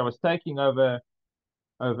 So what I was taking over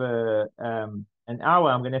an hour,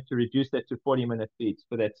 I'm going to have to reduce that to 40-minute feeds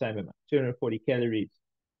for that same amount, 240 calories,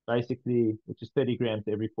 basically, which is 30 grams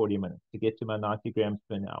every 40 minutes to get to my 90 grams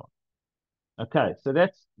per hour. Okay, so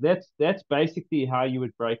that's basically how you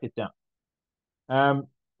would break it down.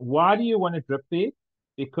 Why do you want to drip feed?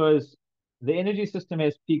 Because the energy system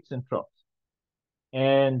has peaks and troughs.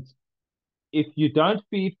 And if you don't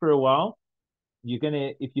feed for a while,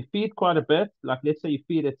 if you feed quite a bit, like let's say you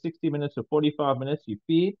feed at 60 minutes or 45 minutes, you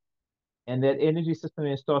feed, and that energy system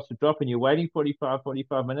then starts to drop and you're waiting 45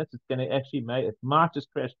 minutes, it's going to actually it might just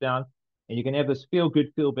crash down and you can have this feel good,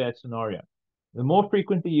 feel bad scenario. The more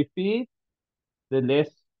frequently you feed, the less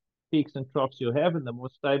peaks and troughs you'll have and the more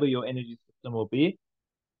stable your energy system will be.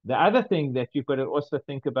 The other thing that you've got to also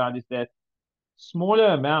think about is that smaller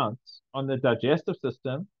amounts on the digestive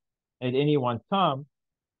system at any one time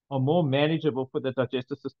are more manageable for the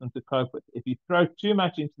digestive system to cope with. If you throw too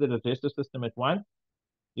much into the digestive system at once,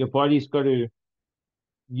 your body's got to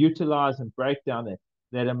utilize and break down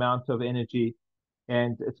that amount of energy.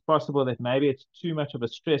 And it's possible that maybe it's too much of a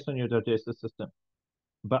stress on your digestive system,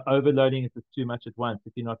 but overloading it with too much at once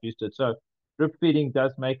if you're not used to it. So drip feeding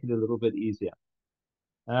does make it a little bit easier.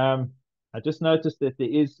 I just noticed that there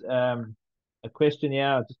is a question here.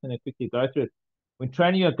 I'm just going to quickly go through it. When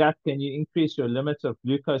training your gut, can you increase your limits of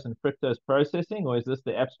glucose and fructose processing, or is this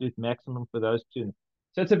the absolute maximum for those two?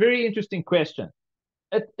 So it's a very interesting question.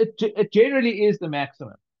 It generally is the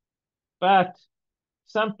maximum, but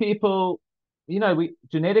some people,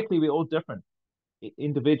 genetically we're all different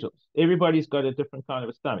individuals. Everybody's got a different kind of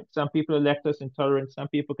a stomach. Some people are lactose intolerant. Some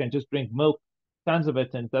people can just drink milk, tons of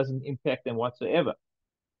it, and it doesn't impact them whatsoever.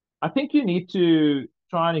 I think you need to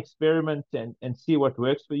try and experiment and see what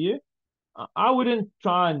works for you. I wouldn't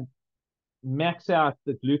try and max out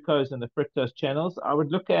the glucose and the fructose channels. I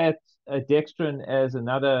would look at dextrin as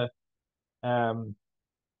another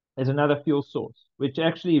fuel source, which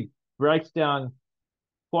actually breaks down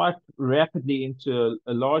quite rapidly into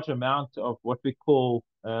a large amount of what we call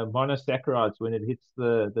monosaccharides when it hits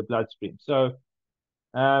the bloodstream. So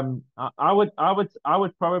I would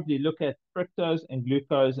probably look at fructose and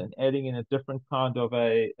glucose and adding in a different kind of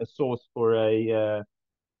a source for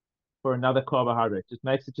another carbohydrate. Just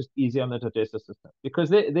makes it just easier on the digestive system because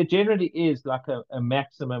there generally is like a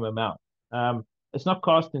maximum amount. It's not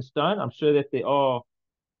cast in stone. I'm sure that there are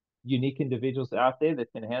unique individuals out there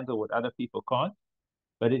that can handle what other people can't,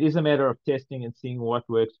 but it is a matter of testing and seeing what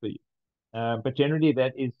works for you. But generally,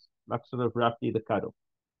 that is like sort of roughly the cutoff.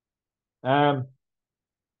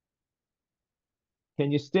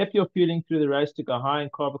 Can you step your fueling through the race to go high in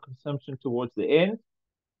carb consumption towards the end?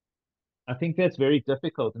 I think that's very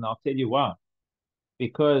difficult, and I'll tell you why.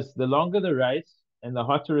 Because the longer the race, and the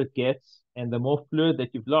hotter it gets, and the more fluid that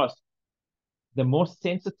you've lost, the more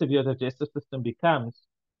sensitive your digestive system becomes.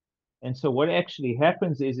 And so what actually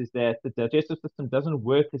happens is that the digestive system doesn't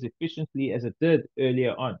work as efficiently as it did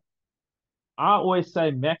earlier on. I always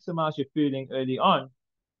say maximize your fueling early on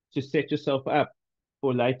to set yourself up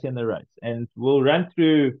for later in the race. And we'll run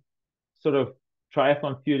through sort of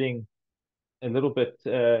triathlon fueling a little bit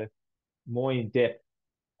more in depth.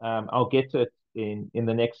 I'll get to it in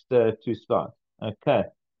the next two slides. Okay.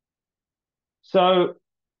 So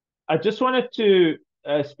I just wanted to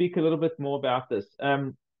speak a little bit more about this.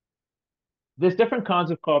 There's different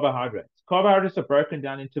kinds of carbohydrates. Carbohydrates are broken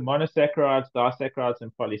down into monosaccharides, disaccharides,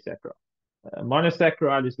 and polysaccharides.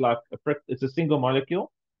 Monosaccharide is like it's a single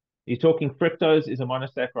molecule. You're talking fructose is a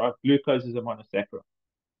monosaccharide, glucose is a monosaccharide.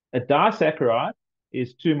 A disaccharide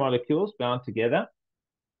is two molecules bound together.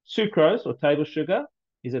 Sucrose or table sugar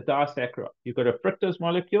is a disaccharide. You've got a fructose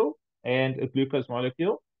molecule and a glucose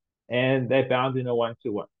molecule, and they're bound in a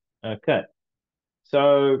 1-to-1. Okay.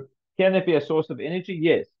 So can it be a source of energy?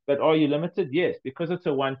 Yes. But are you limited? Yes. Because it's a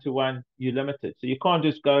 1-to-1, you're limited. So you can't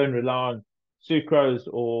just go and rely on sucrose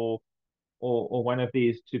or one of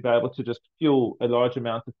these to be able to just fuel a large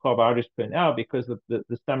amount of carbohydrates per hour, because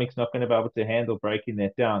the stomach's not going to be able to handle breaking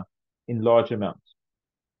that down in large amounts.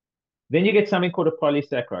 Then you get something called a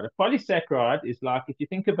polysaccharide. A polysaccharide is like, if you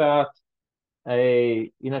think about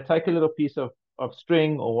take a little piece of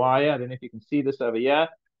string or wire, I don't know if you can see this over here,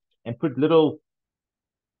 and put little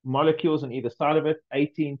molecules on either side of it,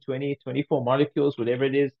 18, 20, 24 molecules, whatever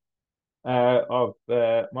it is, of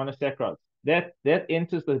monosaccharides. That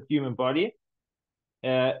enters the human body.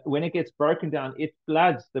 When it gets broken down, it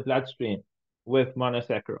floods the bloodstream with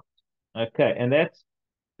monosaccharides. Okay, and that's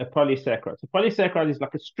a polysaccharide. So polysaccharide is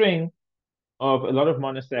like a string of a lot of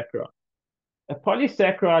monosaccharides. A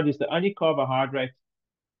polysaccharide is the only carbohydrate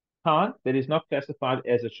kind that is not classified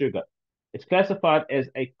as a sugar. It's classified as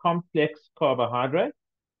a complex carbohydrate,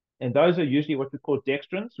 and those are usually what we call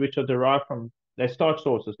dextrins, which are derived from their starch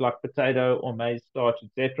sources like potato or maize starch,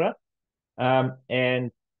 etc.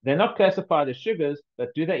 And they're not classified as sugars,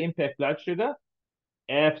 but do they impact blood sugar?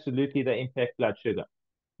 Absolutely, they impact blood sugar.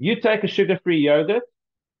 You take a sugar-free yogurt,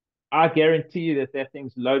 I guarantee you that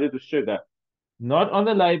thing's loaded with sugar. Not on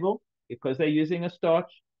the label, because they're using a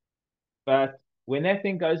starch, but when that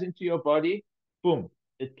thing goes into your body, boom,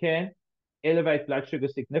 it can elevate blood sugar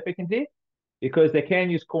significantly, because they can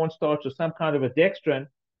use cornstarch or some kind of a dextrin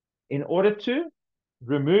in order to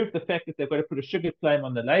remove the fact that they've got to put a sugar claim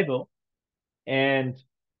on the label. And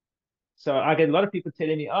so I get a lot of people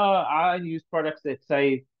telling me, oh, I use products that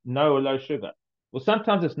say no or low sugar. Well,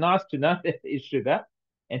 sometimes it's nice to know that it is sugar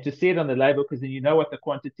and to see it on the label, because then you know what the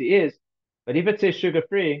quantity is. But if it says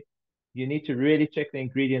sugar-free, you need to really check the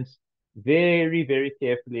ingredients very, very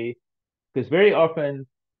carefully, because very often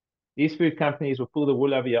these food companies will pull the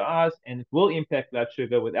wool over your eyes, and it will impact blood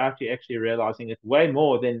sugar without you actually realizing it, way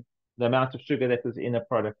more than the amount of sugar that was in a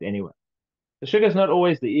product anyway. The sugar is not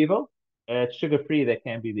always the evil. It's sugar-free that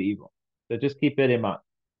can be the evil. So just keep that in mind.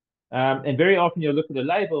 And very often you'll look at the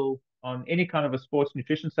label on any kind of a sports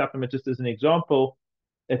nutrition supplement, just as an example,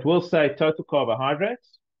 it will say total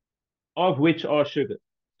carbohydrates, of which are sugars.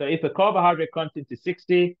 So if the carbohydrate content is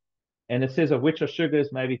 60 and it says of which are sugars,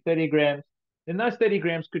 maybe 30 grams, then those 30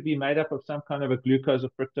 grams could be made up of some kind of a glucose or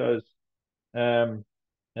fructose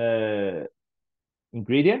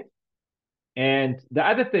ingredient. And the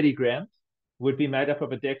other 30 grams would be made up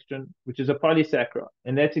of a dextrin, which is a polysaccharide.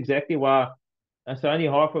 And that's exactly why, so only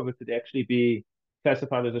half of it would actually be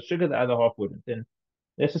classified as a sugar, the other half wouldn't. And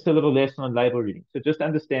that's just a little lesson on label reading. So just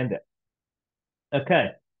understand that.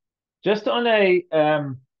 Okay. Just on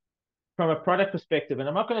from a product perspective, and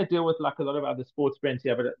I'm not going to deal with like a lot of other sports brands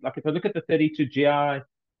here, but like if I look at the 32 GI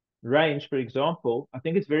range, for example, I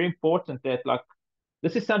think it's very important that like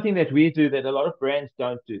this is something that we do that a lot of brands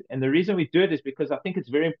don't do. And the reason we do it is because I think it's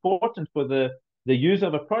very important for the user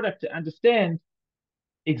of a product to understand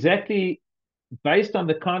exactly, based on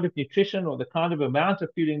the kind of nutrition or the kind of amount of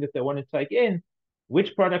fueling that they want to take in,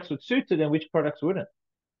 which products would suit it and which products wouldn't.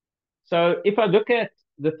 So if I look at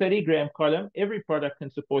the 30-gram column, every product can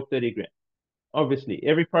support 30 grams. Obviously,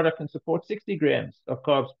 every product can support 60 grams of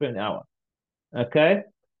carbs per hour. Okay.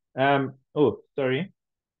 Oh, sorry.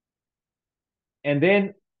 And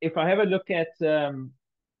then if I have a look at, the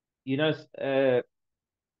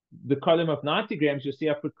column of 90 grams, you'll see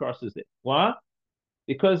I put crosses there. Why?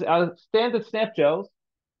 Because our standard snap gels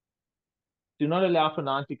do not allow for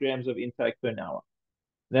 90 grams of intake per hour.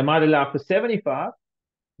 They might allow for 75,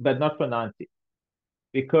 but not for 90,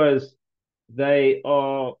 because they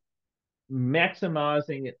are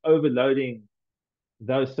maximizing and overloading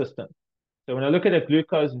those systems. So when I look at a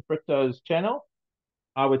glucose and fructose channel,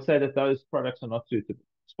 I would say that those products are not suitable.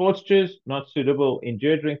 Sports juice, not suitable.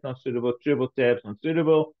 Endure drink, not suitable. Chewable tabs, not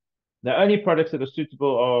suitable. The only products that are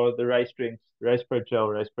suitable are the race drinks, Race Pro Gel,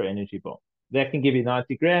 Race Pro Energy Bar. That can give you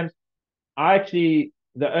 90 grams. The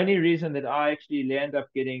only reason that I actually end up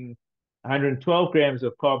getting 112 grams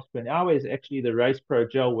of carbs per hour is actually the Race Pro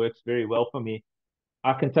Gel works very well for me.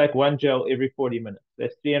 I can take one gel every 40 minutes.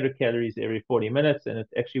 That's 300 calories every 40 minutes, and it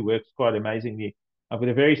actually works quite amazingly. I've got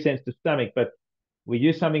a very sensitive stomach, but we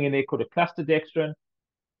use something in there called a cluster dextrin.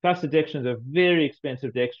 Cluster dextrin is a very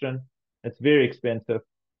expensive dextrin. It's very expensive.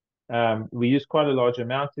 We use quite a large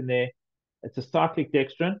amount in there. It's a cyclic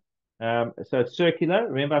dextrin. So it's circular.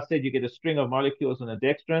 Remember I said you get a string of molecules on a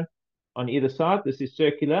dextrin on either side. This is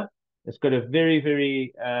circular. It's got a very,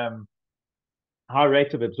 very high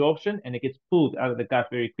rate of absorption, and it gets pulled out of the gut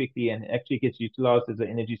very quickly and actually gets utilized as an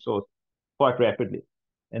energy source quite rapidly.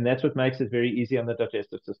 And that's what makes it very easy on the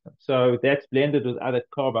digestive system. So that's blended with other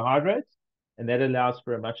carbohydrates, and that allows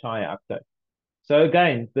for a much higher uptake. So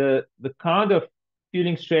again, the kind of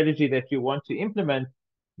fueling strategy that you want to implement,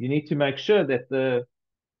 you need to make sure that the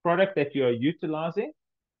product that you are utilizing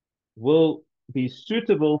will be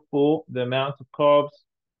suitable for the amount of carbs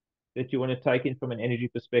that you want to take in from an energy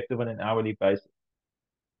perspective on an hourly basis.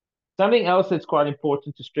 Something else that's quite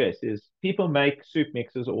important to stress is people make soup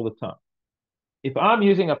mixes all the time. If I'm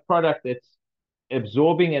using a product that's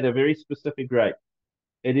absorbing at a very specific rate,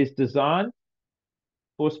 it is designed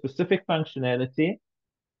for specific functionality,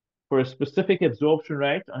 for a specific absorption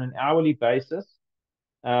rate on an hourly basis,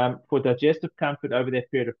 for digestive comfort over that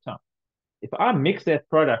period of time. If I mix that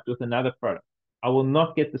product with another product, I will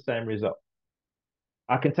not get the same result.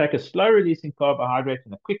 I can take a slow releasing carbohydrate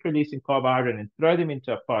and a quick releasing carbohydrate and throw them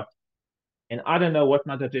into a pot, and I don't know what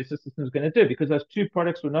my digestive system is going to do, because those two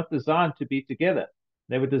products were not designed to be together.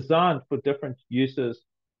 They were designed for different uses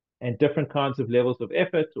and different kinds of levels of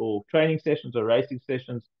effort or training sessions or racing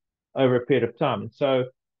sessions over a period of time. And so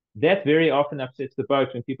that very often upsets the boat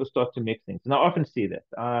when people start to mix things. And I often see that.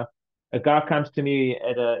 A guy comes to me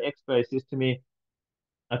at an expo, says to me,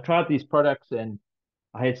 I tried these products and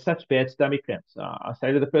I had such bad stomach cramps. I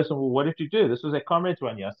say to the person, well, what did you do? This was at Comrades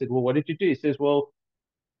one year. I said, well, what did you do? He says, well,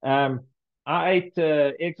 I ate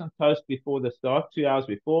eggs on toast before the start, 2 hours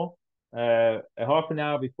before. A half an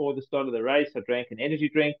hour before the start of the race, I drank an energy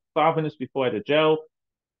drink. 5 minutes before, I had a gel,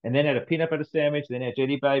 and then I had a peanut butter sandwich, then I had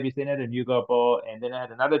jelly babies, then I had a nougat bar, and then I had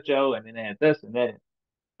another gel, and then I had this and that.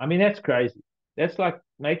 I mean, that's crazy. That's like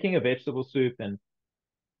making a vegetable soup and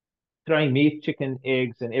throwing meat, chicken,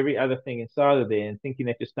 eggs, and every other thing inside of there and thinking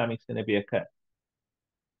that your stomach's going to be okay.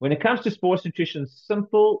 When it comes to sports nutrition,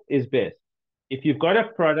 simple is best. If you've got a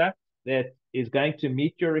product that is going to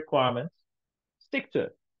meet your requirements, stick to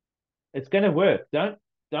it. It's going to work. Don't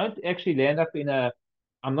actually land up in a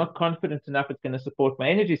I'm not confident enough it's going to support my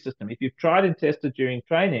energy system. If you've tried and tested during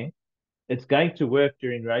training, it's going to work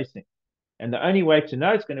during racing. And the only way to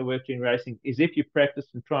know it's going to work during racing is if you practice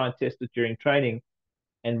and try and test it during training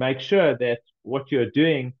and make sure that what you're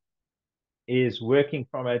doing is working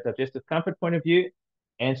from a digestive comfort point of view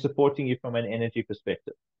and supporting you from an energy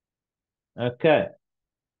perspective. Okay.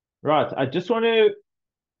 Right. I just want to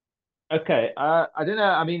Okay, I don't know.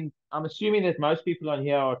 I mean, I'm assuming that most people on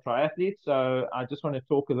here are triathletes, so I just want to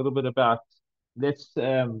talk a little bit about, let's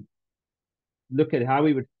look at how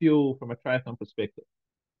we would fuel from a triathlon perspective.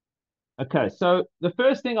 Okay, so the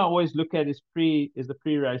first thing I always look at is the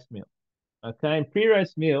pre-race meal. Okay, and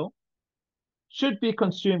pre-race meal should be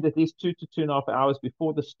consumed at least 2 to 2.5 hours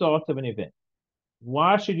before the start of an event.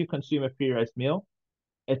 Why should you consume a pre-race meal?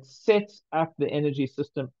 It sets up the energy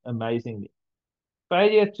system amazingly.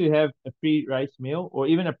 Failure to have a pre-race meal or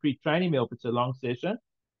even a pre-training meal if it's a long session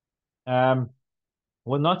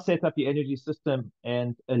will not set up your energy system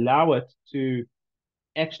and allow it to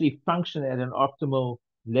actually function at an optimal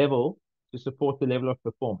level to support the level of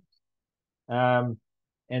performance.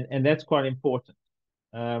 And that's quite important.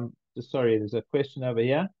 Sorry, there's a question over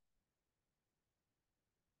here.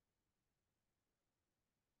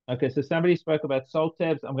 Okay, so somebody spoke about salt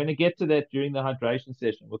tabs. I'm going to get to that during the hydration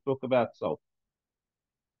session. We'll talk about salt.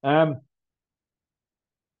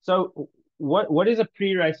 So what is a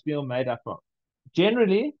pre-race meal made up of?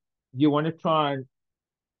 Generally, you want to try and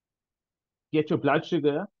get your blood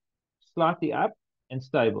sugar slightly up and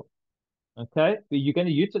stable. Okay, but you're going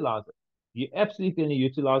to utilize it. You're absolutely going to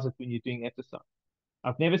utilize it when you're doing exercise.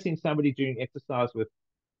 I've never seen somebody doing exercise with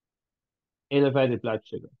elevated blood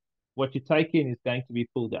sugar. What you take in is going to be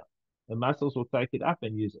pulled out. The muscles will take it up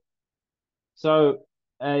and use it. So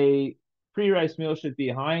a pre-race meal should be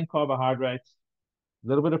high in carbohydrates, a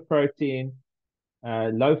little bit of protein,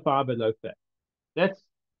 low fiber, low fat. That's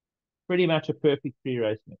pretty much a perfect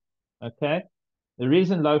pre-race meal. Okay. The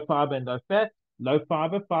reason low fiber and low fat,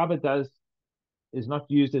 fiber is not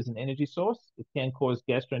used as an energy source. It can cause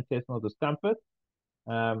gastrointestinal discomfort.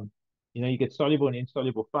 Um, you get soluble and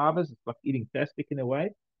insoluble fibers. It's like eating plastic in a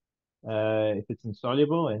way, if it's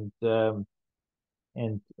insoluble, and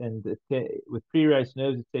with pre-race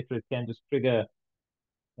nerves, etc., it can just trigger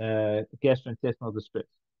gastrointestinal distress.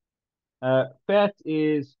 Fat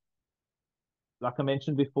is, like I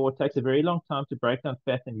mentioned before, it takes a very long time to break down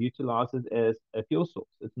fat and utilize it as a fuel source.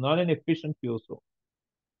 It's not an efficient fuel source.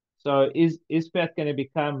 So is fat going to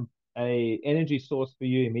become a energy source for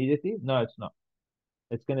you immediately? No, it's not.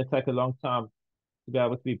 It's going to take a long time to be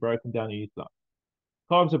able to be broken down and utilized.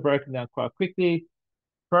 Carbs are broken down quite quickly.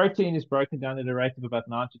 Protein is broken down at a rate of about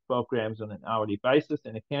 9 to 12 grams on an hourly basis,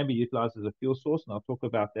 and it can be utilized as a fuel source, and I'll talk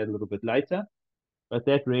about that a little bit later. But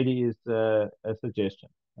that really is a suggestion.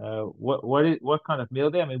 What kind of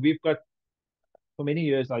meal there? I mean, we've got, for many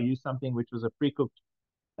years I used something which was a pre-cooked,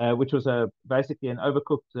 which was basically an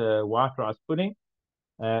overcooked white rice pudding.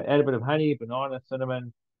 Add a bit of honey, banana,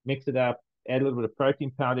 cinnamon, mix it up. Add a little bit of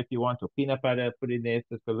protein powder if you want, or peanut butter. Put in there.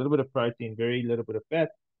 So it's got a little bit of protein, very little bit of fat,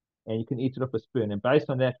 and you can eat it off a spoon. And based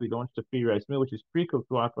on that, we launched a pre-race meal, which is pre-cooked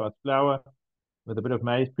white rice flour with a bit of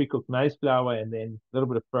maize, pre-cooked maize flour, and then a little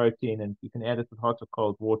bit of protein. And you can add it with hot or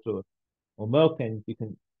cold water or milk, and you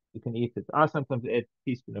can eat it. I sometimes add a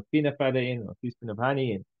teaspoon of peanut butter in, or a teaspoon of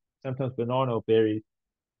honey, and sometimes banana or berries.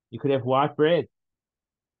 You could have white bread.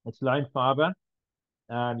 It's low in fiber.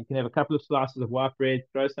 You can have a couple of slices of white bread,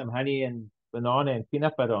 throw some honey and banana and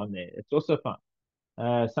peanut butter on there. It's also fun.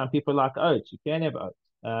 Some people like oats. You can have oats.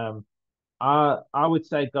 I would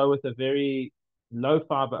say go with a very low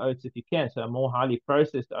fiber oats if you can. So a more highly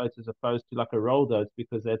processed oats as opposed to like a rolled oats,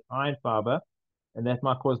 because that's high in fiber and that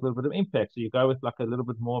might cause a little bit of impact. So you go with like a little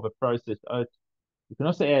bit more of a processed oats. You can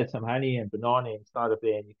also add some honey and banana inside of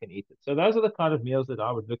there and you can eat it. So those are the kind of meals that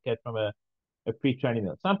I would look at from a pre-training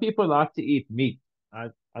meal. Some people like to eat meat. I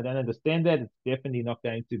don't understand that. It's definitely not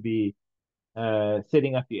going to be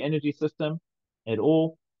setting up your energy system at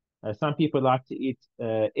all. Some people like to eat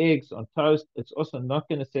eggs on toast. It's also not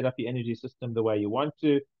going to set up your energy system the way you want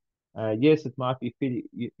to. Yes, it might be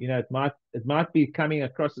it might be coming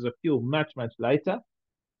across as a fuel much later,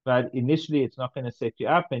 but initially it's not going to set you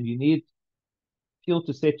up, and you need fuel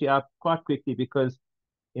to set you up quite quickly, because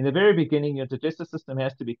in the very beginning your digestive system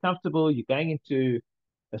has to be comfortable. You're going into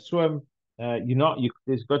a swim.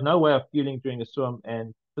 There's got no way of fueling during a swim,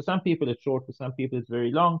 and for some people it's short, for some people it's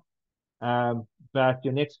very long. But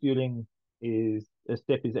your next fueling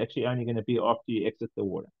step is actually only going to be after you exit the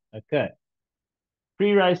water. Okay.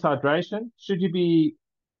 Pre-race hydration. Should you be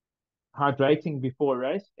hydrating before a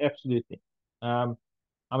race? Absolutely. Um,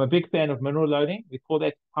 I'm a big fan of mineral loading. We call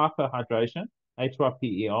that hyperhydration,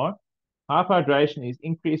 HYPER. Hyperhydration is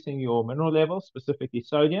increasing your mineral levels, specifically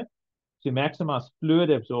sodium, to maximize fluid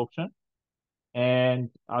absorption. And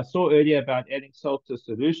I saw earlier about adding salt to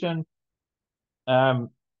solution.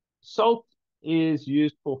 Salt is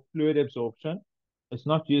used for fluid absorption. It's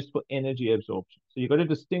not used for energy absorption. So you've got to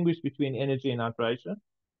distinguish between energy and hydration.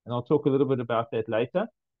 And I'll talk a little bit about that later.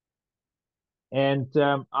 And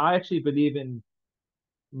I actually believe in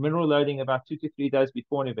mineral loading about 2 to 3 days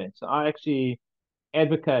before an event. So I actually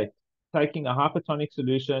advocate taking a hypertonic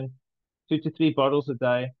solution, 2 to 3 bottles a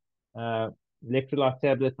day, electrolyte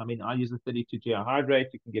tablet. I mean, I use a 32 GI hydrate.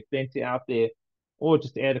 You can get plenty out there, or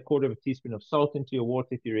just add a quarter of a teaspoon of salt into your water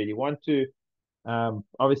if you really want to.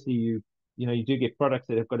 Obviously, you do get products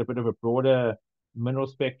that have got a bit of a broader mineral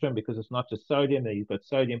spectrum, because it's not just sodium. You've got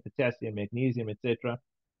sodium, potassium, magnesium, etc.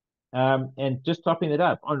 And just topping it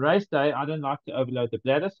up on race day, I don't like to overload the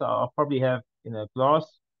bladder, so I'll probably have a glass,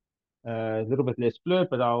 a little bit less fluid,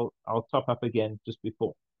 but I'll top up again just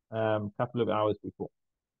before, a couple of hours before.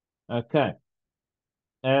 Okay.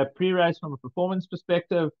 Pre-race from a performance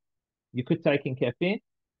perspective, you could take in caffeine.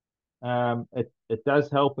 It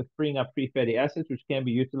does help with freeing up free fatty acids, which can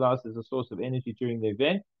be utilized as a source of energy during the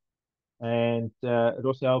event. And it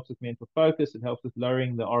also helps with mental focus. It helps with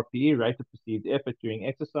lowering the RPE, rate of perceived effort, during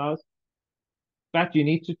exercise. But you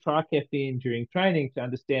need to try caffeine during training to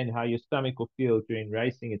understand how your stomach will feel during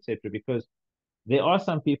racing, etc. Because there are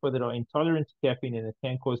some people that are intolerant to caffeine, and it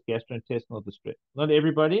can cause gastrointestinal distress. Not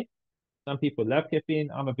everybody. Some people love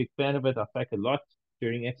caffeine. I'm a big fan of it. I take a lot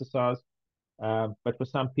during exercise. But for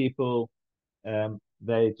some people,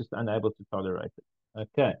 they're just unable to tolerate it.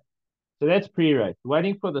 Okay. So that's pre-race.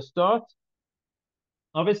 Waiting for the start.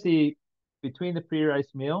 Obviously, between the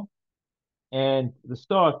pre-race meal and the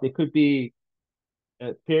start, there could be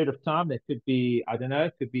a period of time that could be, I don't know,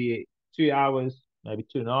 it could be 2 hours, maybe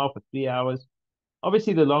 2.5 or 3 hours.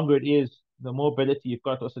 Obviously, the longer it is, the more ability you've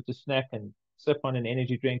got also to snack and sip on an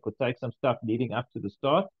energy drink or take some stuff leading up to the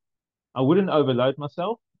start. I wouldn't overload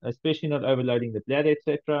myself, especially not overloading the bladder,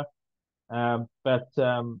 etc. But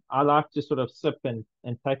I like to sort of sip and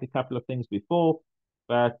take a couple of things before.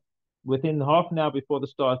 But within half an hour before the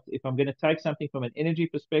start, if I'm going to take something from an energy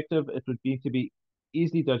perspective, it would be to be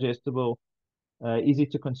easily digestible, easy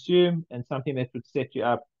to consume, and something that would set you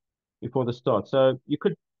up before the start. So you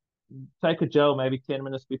could take a gel maybe 10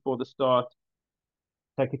 minutes before the start,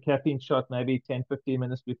 take a caffeine shot maybe 10, 15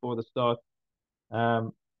 minutes before the start.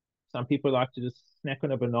 Um, some people like to just snack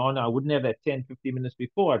on a banana. I wouldn't have that 10, 15 minutes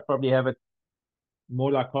before. I'd probably have it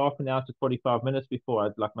more like half an hour to 45 minutes before.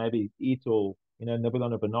 I'd like maybe eat or, nibble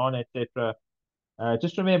on a banana, etc.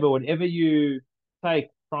 Just remember, whatever you take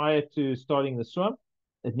prior to starting the swim,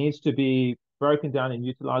 it needs to be broken down and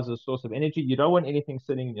utilized as a source of energy. You don't want anything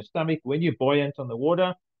sitting in your stomach. When you're buoyant on the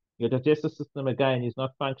water, your digestive system, again, is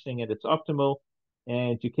not functioning at its optimal,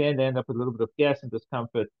 and you can end up with a little bit of gas and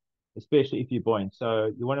discomfort, especially if you're buoyant.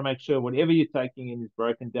 So you want to make sure whatever you're taking in is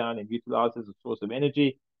broken down and utilized as a source of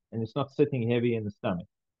energy, and it's not sitting heavy in the stomach.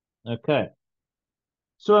 Okay.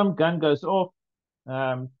 Swim, gun goes off.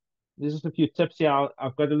 Um, there's just a few tips here.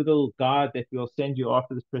 I've got a little guide that we'll send you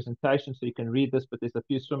after this presentation so you can read this, but there's a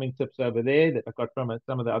few swimming tips over there that I got from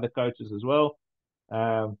some of the other coaches as well,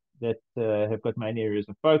 that have got main areas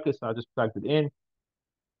of focus. I just plugged it in.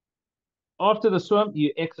 After the swim,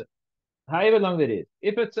 you exit, however long that is.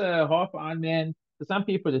 If it's a half Ironman, for some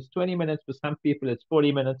people it's 20 minutes, for some people it's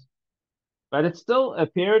 40 minutes, but it's still a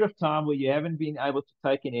period of time where you haven't been able to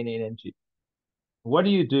take in any energy. What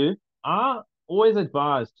do? I always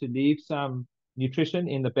advise to leave some nutrition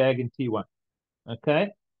in the bag in T1. Okay.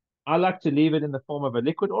 I like to leave it in the form of a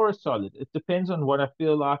liquid or a solid. It depends on what I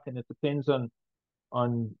feel like, and it depends on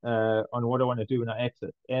what I want to do when I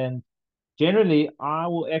exit. And generally, I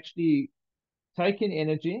will actually take in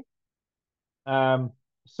energy,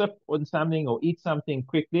 sip on something or eat something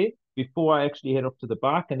quickly before I actually head off to the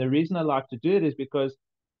bike. And the reason I like to do it is because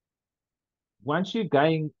once you're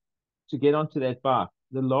going to get onto that bike,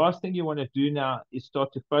 the last thing you want to do now is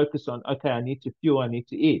start to focus on, okay, I need to fuel, I need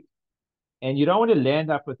to eat. And you don't want to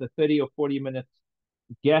land up with a 30 or 40 minute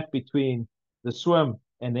gap between the swim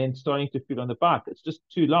and then starting to fuel on the bike. It's just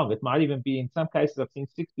too long. It might even be, in some cases, I've seen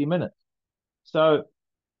 60 minutes. So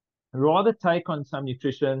rather take on some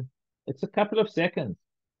nutrition. It's a couple of seconds.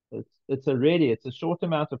 It's a short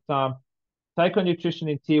amount of time. Take on nutrition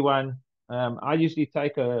in T1. I usually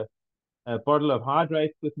take a bottle of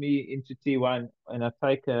hydrate with me into T1, and I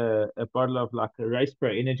take a bottle of like a Race Pro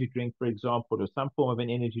energy drink, for example, or some form of an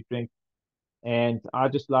energy drink. And I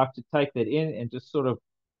just like to take that in and just sort of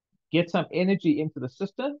get some energy into the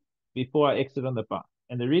system before I exit on the bike.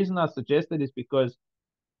 And the reason I suggest that is because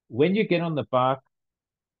when you get on the bike,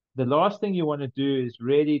 the last thing you want to do is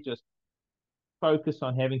really just focus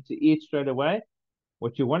on having to eat straight away.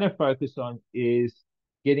 What you want to focus on is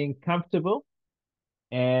getting comfortable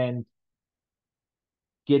and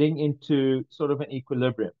getting into sort of an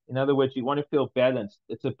equilibrium. In other words, you want to feel balanced.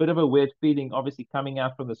 It's a bit of a weird feeling, obviously, coming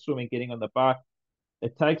out from the swimming, getting on the bike.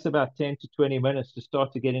 It takes about 10 to 20 minutes to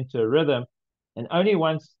start to get into a rhythm. And only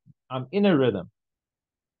once I'm in a rhythm,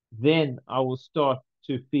 then I will start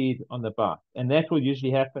to feed on the bike. And that will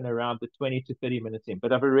usually happen around the 20 to 30 minutes in.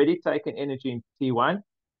 But I've already taken energy in T1,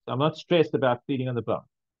 so I'm not stressed about feeding on the bike.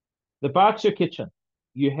 The bike's your kitchen.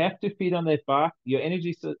 You have to feed on that bike. Your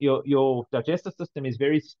energy, your digestive system is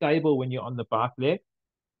very stable when you're on the bike leg.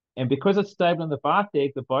 And because it's stable on the bike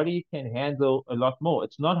leg, the body can handle a lot more.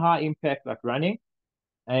 It's not high impact like running.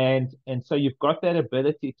 And so you've got that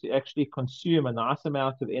ability to actually consume a nice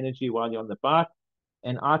amount of energy while you're on the bike.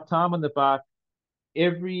 And our time on the bike,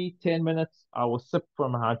 every 10 minutes, I will sip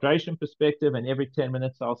from a hydration perspective, and every 10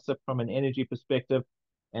 minutes, I'll sip from an energy perspective.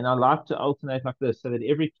 And I like to alternate like this so that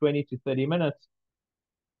every 20 to 30 minutes,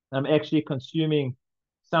 I'm actually consuming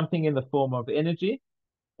something in the form of energy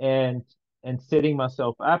and setting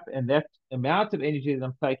myself up. And that amount of energy that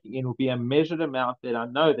I'm taking in will be a measured amount that I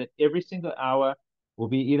know that every single hour will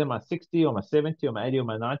be either my 60 or my 70 or my 80 or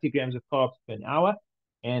my 90 grams of carbs per hour.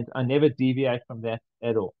 And I never deviate from that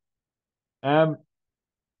at all.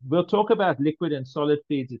 We'll talk about liquid and solid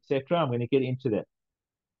feeds, etc. I'm going to get into that.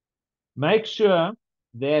 Make sure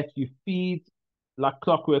that you feed like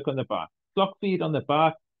clockwork on the bike. Clock feed on the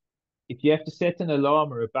bike. If you have to set an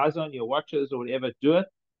alarm or a buzz on your watches or whatever, do it.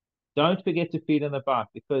 Don't forget to feed on the bike,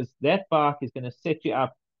 because that bike is going to set you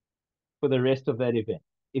up for the rest of that event.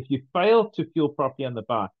 If you fail to fuel properly on the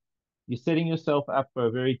bike, you're setting yourself up for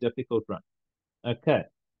a very difficult run. Okay.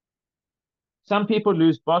 Some people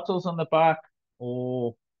lose bottles on the bike,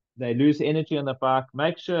 or they lose energy on the bike.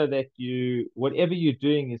 Make sure that whatever you're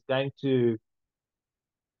doing is going to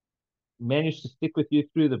manage to stick with you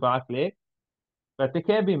through the bike leg. But there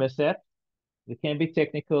can be mishaps. There can be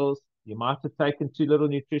technicals. You might have taken too little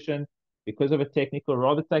nutrition because of a technical.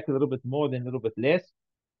 Rather take a little bit more than a little bit less.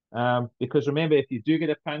 Because remember, if you do get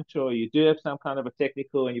a puncture or you do have some kind of a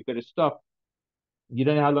technical and you've got to stop, you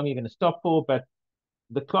don't know how long you're going to stop for, but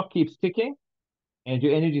the clock keeps ticking and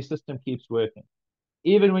your energy system keeps working.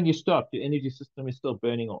 Even when you stop, your energy system is still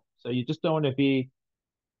burning off. So you just don't want to be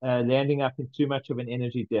landing up in too much of an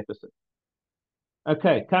energy deficit.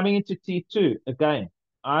 Okay, coming into T2, again,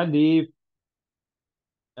 I leave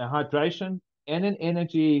a hydration and an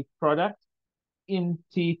energy product in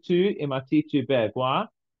T2, in my T2 bag. Why?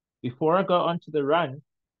 Before I go onto the run,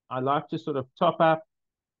 I like to sort of top up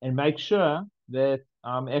and make sure that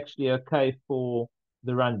I'm actually okay for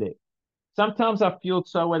the run there. Sometimes I fueled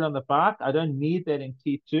so well on the bike, I don't need that in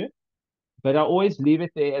T2, but I always leave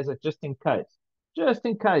it there as a just in case. Just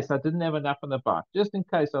in case I didn't have enough on the bike, just in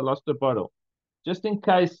case I lost a bottle, just in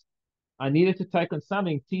case I needed to take on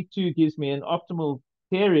something. T2 gives me an optimal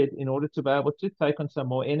period in order to be able to take on some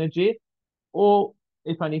more energy, or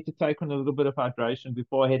if I need to take on a little bit of hydration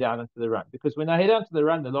before I head out into the run. Because when I head out to the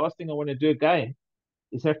run, the last thing I want to do again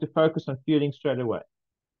is have to focus on fueling straight away.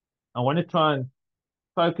 I want to try and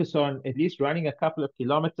focus on at least running a couple of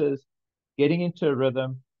kilometers, getting into a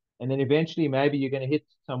rhythm, and then eventually maybe you're going to hit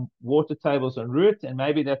some water tables en route, and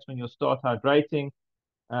maybe that's when you'll start hydrating.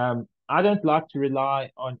 I don't like to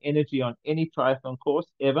rely on energy on any triathlon course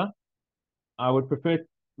ever. I would prefer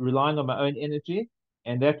relying on my own energy,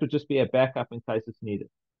 and that would just be a backup in case it's needed.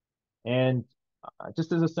 And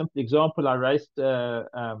just as a simple example, I raced half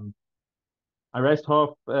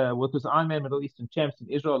what was Ironman Middle Eastern Champs in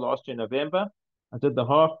Israel last year in November. I did the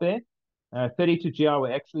half there. 32GI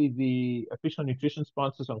were actually the official nutrition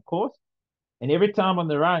sponsors on course. And every time on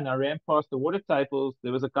the run, I ran past the water tables.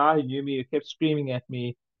 There was a guy who knew me who kept screaming at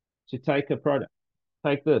me to take a product,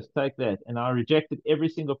 take this, take that. And I rejected every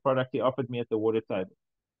single product he offered me at the water table.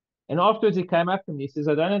 And afterwards, he came up to me. He says,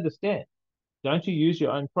 I don't understand. Don't you use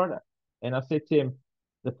your own product? And I said to him,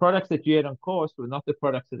 the products that you had on course were not the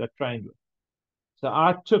products that I trained with. So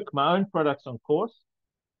I took my own products on course,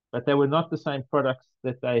 but they were not the same products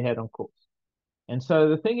that they had on course. And so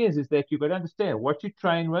the thing is that you've got to understand what you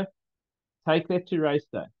train with, take that to race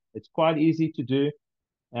day. It's quite easy to do.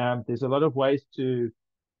 There's a lot of ways to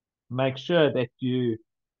make sure that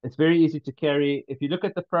it's very easy to carry. If you look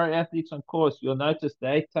at the pro athletes on course, you'll notice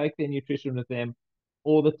they take their nutrition with them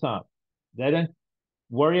all the time. They don't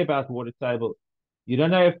worry about water table. You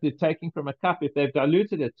don't know if they're taking from a cup, if they've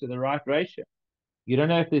diluted it to the right ratio. You don't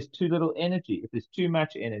know if there's too little energy, if there's too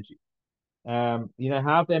much energy. How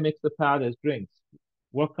have they mixed the powders, drinks?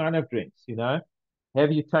 What kind of drinks,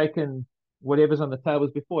 Have you taken whatever's on the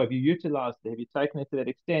tables before? Have you utilized it? Have you taken it to that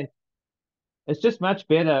extent? It's just much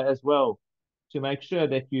better as well to make sure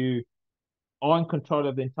that you are in control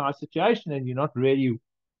of the entire situation and you're not really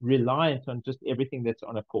reliant on just everything that's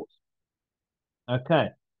on a course. Okay.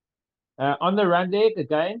 On the run leg,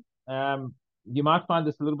 again, you might find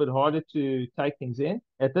this a little bit harder to take things in.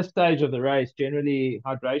 At this stage of the race, generally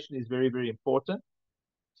hydration is very, very important.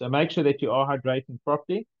 So make sure that you are hydrating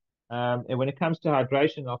properly. And when it comes to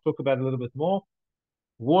hydration, I'll talk about it a little bit more.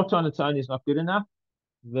 Water on its own is not good enough.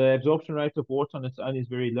 The absorption rate of water on its own is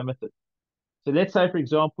very limited. So let's say, for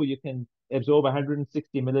example, you can absorb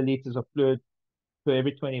 160 milliliters of fluid per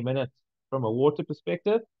every 20 minutes from a water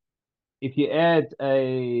perspective. If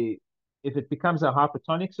it becomes a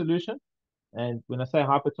hypertonic solution, and when I say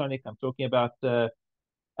hypertonic, I'm talking about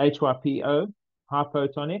HYPO,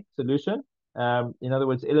 hypotonic solution, in other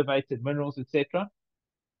words, elevated minerals, etc.,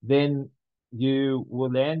 then you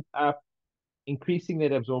will end up increasing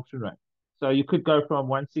that absorption rate. So you could go from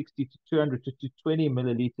 160 to 200 to 220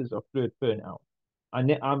 milliliters of fluid per hour.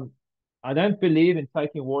 I don't believe in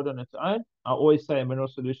taking water on its own. I always say a mineral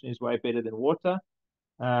solution is way better than water,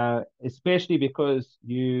 especially because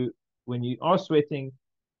when you are sweating,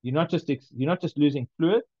 you're not just losing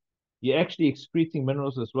fluid, you're actually excreting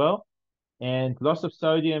minerals as well. And loss of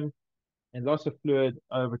sodium and loss of fluid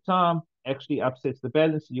over time actually upsets the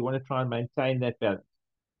balance. And you want to try and maintain that balance.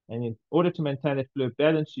 And in order to maintain that fluid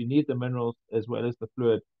balance, you need the minerals as well as the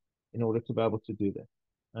fluid in order to be able to do that.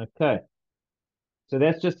 Okay. So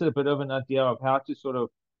that's just a bit of an idea of how to sort of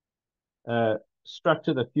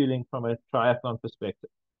structure the fueling from a triathlon perspective.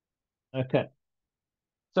 Okay.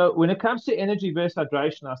 So when it comes to energy versus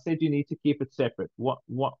hydration, I said you need to keep it separate.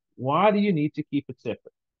 Why do you need to keep it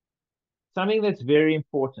separate? Something that's very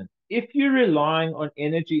important. If you're relying on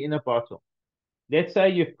energy in a bottle, let's say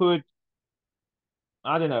you put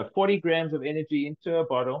I don't know, 40 grams of energy into a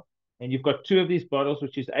bottle, and you've got two of these bottles,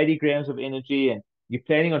 which is 80 grams of energy, and you're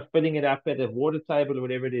planning on filling it up at a water table or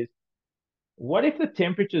whatever it is. What if the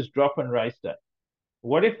temperatures drop on race day?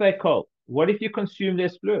 What if they're cold? What if you consume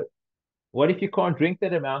less fluid? What if you can't drink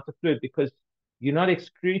that amount of fluid because you're not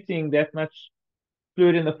excreting that much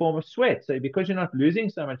fluid in the form of sweat? So because you're not losing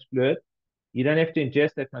so much fluid, you don't have to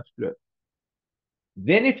ingest that much fluid.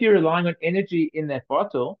 Then if you're relying on energy in that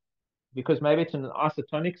bottle, because maybe it's an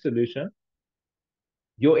isotonic solution,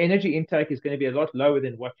 your energy intake is going to be a lot lower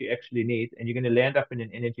than what you actually need, and you're going to land up in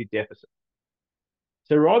an energy deficit.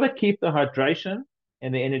 So rather keep the hydration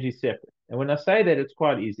and the energy separate. And when I say that, it's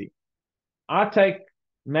quite easy. I take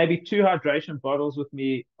maybe 2 hydration bottles with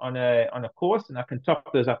me on a course, and I can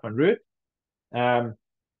top those up en route. Um,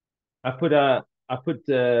 I put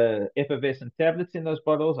effervescent tablets in those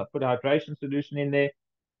bottles. I put a hydration solution in there.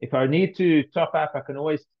 If I need to top up, I can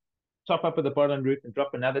always top up with the bottle en route and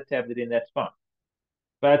drop another tablet in. That's fine.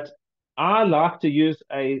 But I like to use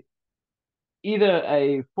either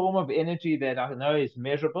a form of energy that I know is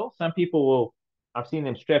measurable. Some people will, I've seen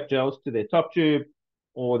them strap gels to their top tube,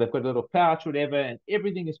 or they've got a little pouch, whatever, and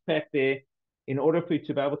everything is packed there in order for you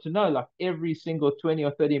to be able to know, like every single 20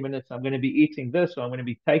 or 30 minutes, I'm going to be eating this, or I'm going to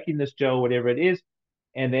be taking this gel, whatever it is.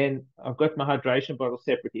 And then I've got my hydration bottle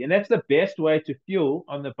separately. And that's the best way to fuel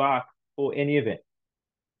on the bike for any event.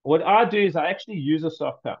 What I do is I actually use a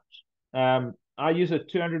soft pouch. I use a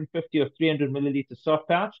 250 or 300 milliliter soft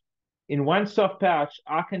pouch. In one soft pouch,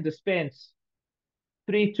 I can dispense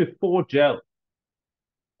 3 to 4 gels.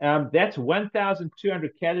 That's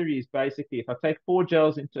 1,200 calories, basically. If I take 4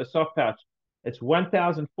 gels into a soft pouch, it's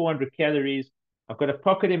 1,400 calories. I've got a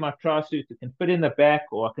pocket in my tri-suit that can fit in the back,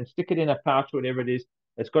 or I can stick it in a pouch, whatever it is.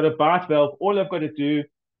 It's got a bite valve. All I've got to do,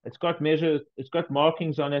 it's got measures, it's got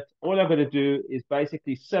markings on it. All I've got to do is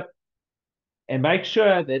basically sip and make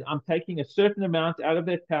sure that I'm taking a certain amount out of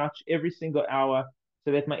that pouch every single hour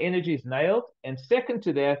so that my energy is nailed. And second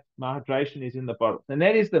to that, my hydration is in the bottle. And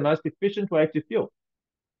that is the most efficient way to fuel.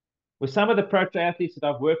 With some of the pro triathletes that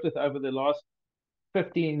I've worked with over the last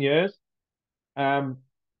 15 years, um,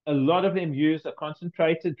 a lot of them use a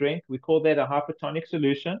concentrated drink. We call that a hypertonic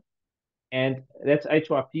solution. And that's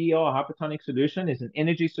HYPO, a hypertonic solution, is an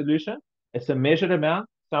energy solution. It's a measured amount.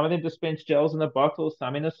 Some of them dispense gels in a bottle,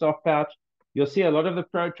 some in a soft pouch. You'll see a lot of the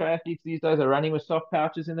pro triathletes these days are running with soft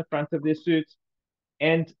pouches in the front of their suits.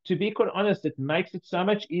 And to be quite honest, it makes it so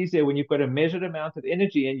much easier when you've got a measured amount of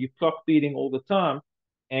energy and you're clock feeding all the time,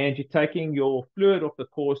 and you're taking your fluid off the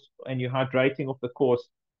course and you're hydrating off the course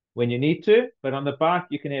when you need to. But on the bike,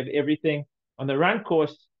 you can have everything. On the run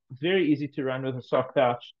course, it's very easy to run with a soft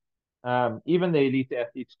pouch. Even the elite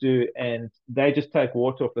athletes do, and they just take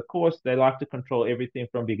water off the course. They like to control everything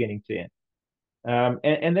from beginning to end.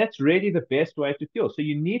 And that's really the best way to fuel. So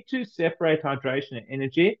you need to separate hydration and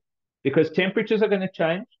energy because temperatures are going to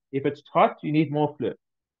change. If it's hot, you need more fluid.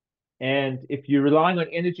 And if you're relying on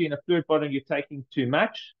energy in a fluid bottle, you're taking too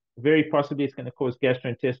much, very possibly it's going to cause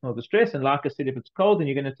gastrointestinal distress. And like I said, if it's cold and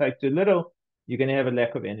you're going to take too little, you're going to have a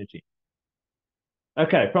lack of energy.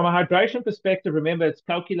 Okay, from a hydration perspective, remember it's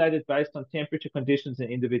calculated based on temperature conditions and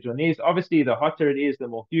individual needs. Obviously, the hotter it is, the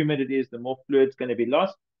more humid it is, the more fluid's going to be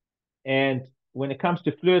lost. And when it comes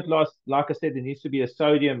to fluid loss, like I said, there needs to be a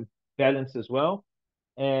sodium balance as well.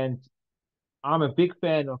 And I'm a big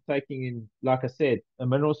fan of taking in, like I said, a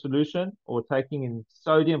mineral solution or taking in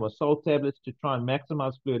sodium or salt tablets to try and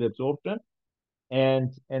maximize fluid absorption.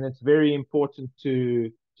 And it's very important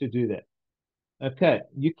to do that. Okay,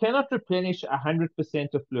 you cannot replenish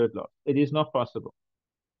 100% of fluid loss. It is not possible.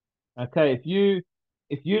 Okay,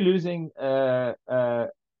 if you're losing a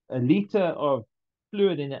liter of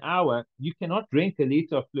fluid in an hour, you cannot drink a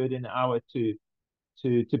liter of fluid in an hour to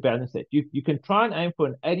balance that. You can try and aim for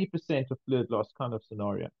an 80% of fluid loss kind of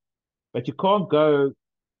scenario, but you can't go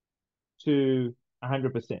to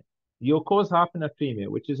 100%. You'll cause hyponatremia,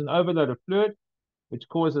 which is an overload of fluid, which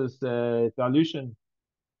causes dilution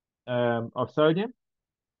of sodium.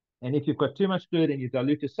 And if you've got too much fluid and you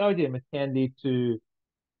dilute the sodium, it can lead to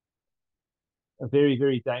a very,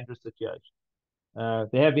 very dangerous situation.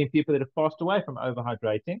 There have been people that have passed away from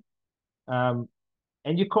overhydrating. And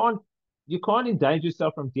you can't endanger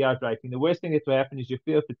yourself from dehydrating. The worst thing that will happen is you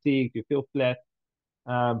feel fatigued, you feel flat,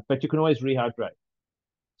 but you can always rehydrate.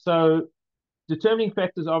 So determining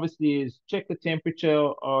factors obviously is check the temperature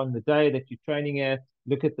on the day that you're training at,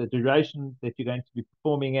 look at the duration that you're going to be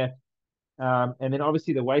performing at, and then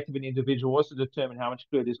obviously the weight of an individual also determine how much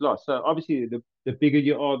fluid is lost. So obviously the bigger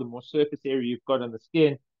you are, the more surface area you've got on the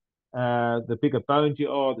skin, the bigger boned you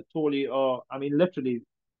are, the taller you are. I mean, literally,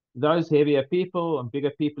 those heavier people and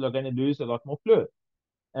bigger people are going to lose a lot more fluid.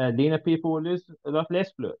 leaner people will lose a lot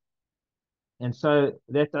less fluid. And so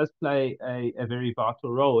that does play a very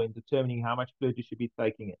vital role in determining how much fluid you should be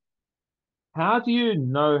taking in. How do you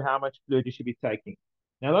know how much fluid you should be taking?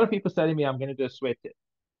 Now, a lot of people say to me, I'm going to do a sweat test.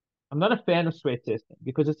 I'm not a fan of sweat testing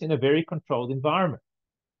because it's in a very controlled environment.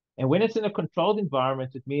 And when it's in a controlled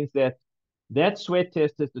environment, it means that that sweat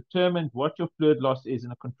test has determined what your fluid loss is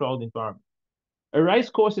in a controlled environment. A race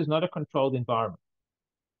course is not a controlled environment.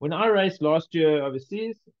 When I raced last year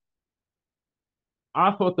overseas,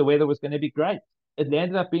 I thought the weather was going to be great. It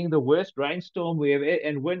ended up being the worst rainstorm we have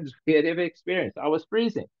and winds we had ever experienced. I was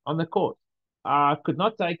freezing on the course. I could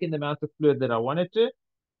not take in the amount of fluid that I wanted to.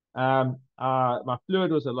 My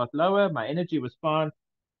fluid was a lot lower. My energy was fine,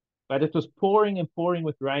 but it was pouring and pouring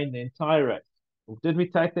with rain the entire race. Did we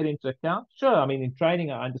take that into account? Sure. I mean, in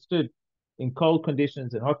training, I understood in cold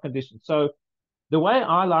conditions and hot conditions. So the way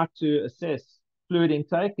I like to assess fluid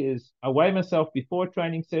intake is I weigh myself before a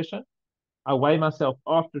training session, I weigh myself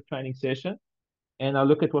after a training session, and I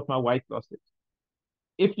look at what my weight loss is.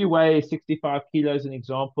 If you weigh 65 kilos, an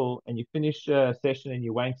example, and you finish a session and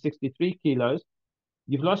you're weighing 63 kilos,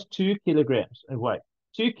 you've lost 2 kilograms of weight.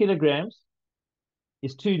 2 kilograms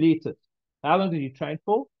is 2 liters. How long did you train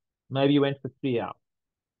for? Maybe you went for 3 hours.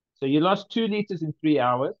 So you lost 2 liters in 3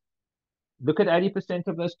 hours. Look at 80%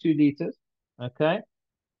 of those 2 liters, okay,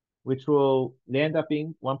 which will end up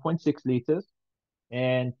being 1.6 liters.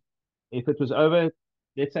 And if it was over,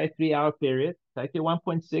 let's say, 3 hour period, take your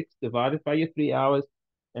 1.6, divide it by your 3 hours,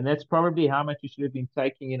 and that's probably how much you should have been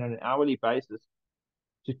taking in on an hourly basis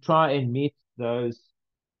to try and meet those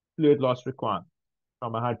fluid loss requirements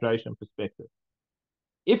from a hydration perspective.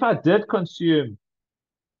 If I did consume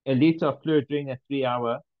a liter of fluid during that 3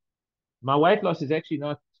 hour, my weight loss is actually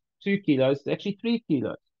not 2 kilos, it's actually 3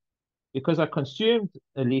 kilos because I consumed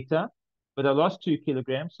a liter, but I lost 2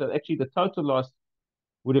 kilograms. So actually the total loss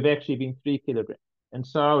would have actually been 3 kilograms. And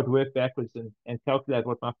so I would work backwards and calculate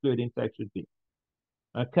what my fluid intake should be.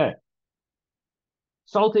 Okay.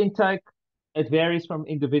 Salt intake, it varies from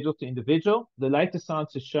individual to individual. The latest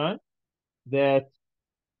science has shown that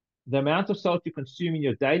the amount of salt you consume in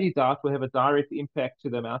your daily diet will have a direct impact to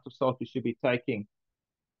the amount of salt you should be taking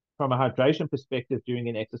from a hydration perspective during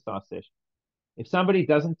an exercise session. If somebody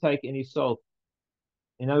doesn't take any salt,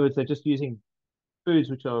 in other words, they're just using foods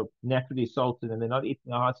which are naturally salted and they're not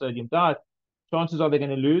eating a high sodium diet, chances are they're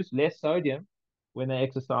going to lose less sodium when they're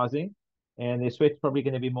exercising, and their sweat's probably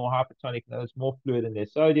going to be more hypertonic, and there's more fluid in their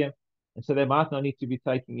sodium. And so they might not need to be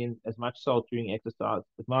taking in as much salt during exercise.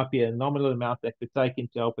 It might be a nominal amount that could take in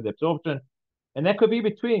to help with absorption. And that could be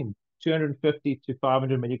between 250 to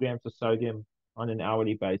 500 milligrams of sodium on an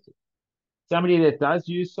hourly basis. Somebody that does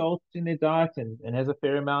use salt in their diet and has a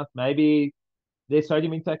fair amount, maybe their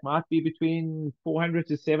sodium intake might be between 400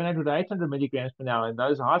 to 700 to 800 milligrams per hour. And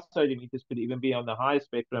those high sodium intakes could even be on the higher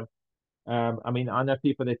spectrum. I mean, I know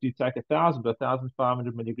people that do take 1,000 or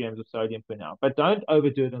 1,500 milligrams of sodium per hour, but don't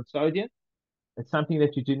overdo it on sodium. It's something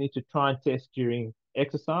that you do need to try and test during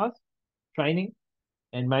exercise, training,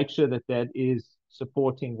 and make sure that that is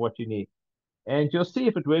supporting what you need. And you'll see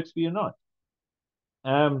if it works for you or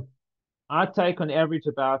not. I take on average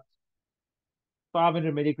about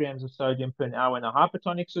 500 milligrams of sodium per hour in a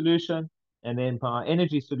hypertonic solution, and then my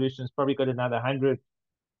energy solution has probably got another 100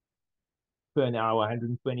 per hour,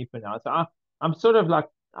 120 per hour. So I'm sort of like,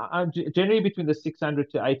 I'm generally between the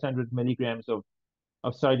 600 to 800 milligrams of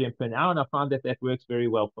sodium per hour, and I find that that works very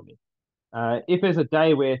well for me. If there's a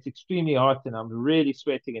day where it's extremely hot and I'm really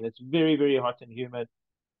sweating and it's very, very hot and humid,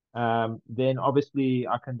 then obviously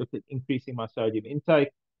I can look at increasing my sodium intake.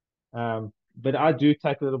 But I do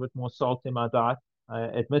take a little bit more salt in my diet.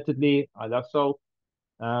 Admittedly, I love salt,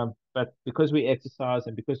 but because we exercise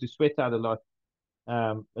and because we sweat out a lot,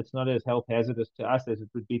 it's not as health hazardous to us as it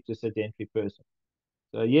would be to a sedentary person.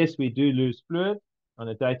 So yes, we do lose fluid on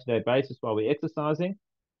a day-to-day basis while we're exercising.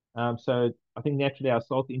 So I think naturally our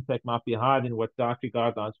salt intake might be higher than what dietary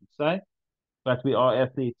guidelines would say, but we are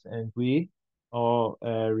athletes and we are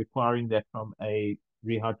requiring that from a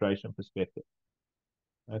rehydration perspective.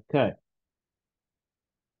 Okay.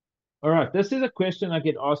 All right. This is a question I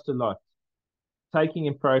get asked a lot. Taking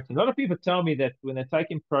in protein. A lot of people tell me that when they're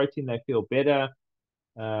taking protein, they feel better.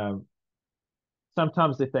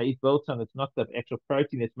 Sometimes if they eat Biltong, it's not the actual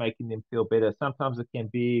protein that's making them feel better. Sometimes it can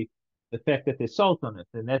be the fact that there's salt on it,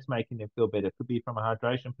 and that's making them feel better. It could be from a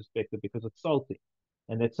hydration perspective because it's salty,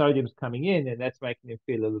 and that sodium's coming in, and that's making them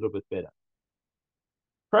feel a little bit better.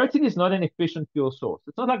 Protein is not an efficient fuel source.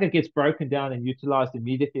 It's not like it gets broken down and utilized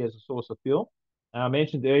immediately as a source of fuel. I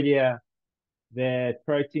mentioned earlier that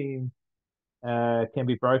protein can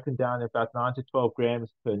be broken down at about 9 to 12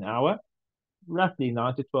 grams per hour. roughly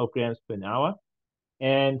 9 to 12 grams per hour.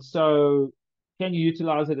 And so can you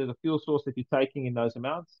utilize it as a fuel source if you're taking in those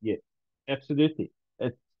amounts? Yes, absolutely.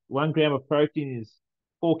 It's 1 gram of protein is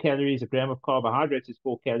 4 calories, a gram of carbohydrates is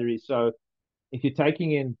 4 calories. So if you're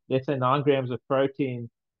taking in, let's say, 9 grams of protein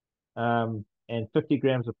and 50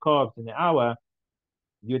 grams of carbs in the hour,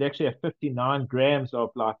 you'd actually have 59 grams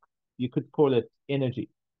of, like, you could call it energy,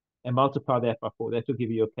 and multiply that by 4. That will give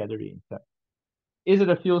you your calorie intake. Is it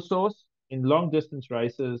a fuel source in long distance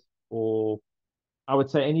races, or I would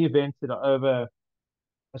say any events that are over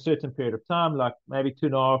a certain period of time, like maybe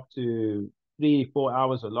 2.5 to 3, 4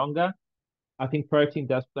 hours or longer? I think protein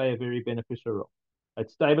does play a very beneficial role.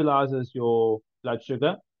 It stabilizes your blood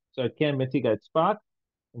sugar, so it can mitigate spikes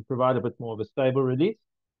and provide a bit more of a stable release.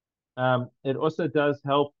 It also does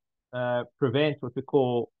help prevent what we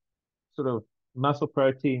call sort of muscle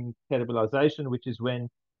protein catabolization, which is when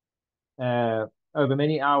uh, over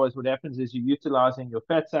many hours, what happens is you're utilizing your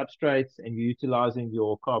fat substrates and you're utilizing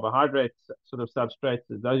your carbohydrate sort of substrates.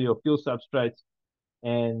 Those are your fuel substrates.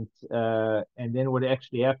 And then what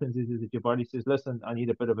actually happens is that your body says, listen, I need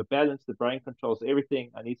a bit of a balance. The brain controls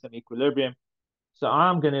everything. I need some equilibrium. So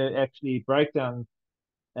I'm going to actually break down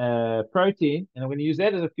protein, and I'm going to use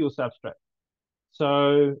that as a fuel substrate.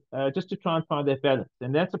 So just to try and find that balance.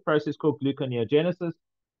 And that's a process called gluconeogenesis.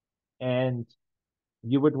 And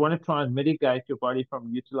you would want to try and mitigate your body from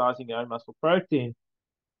utilizing your own muscle protein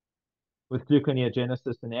with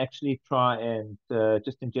gluconeogenesis, and actually try and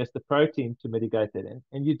just ingest the protein to mitigate that.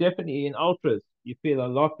 And you definitely, in ultras, you feel a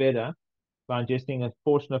lot better by ingesting a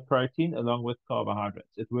portion of protein along with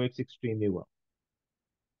carbohydrates. It works extremely well.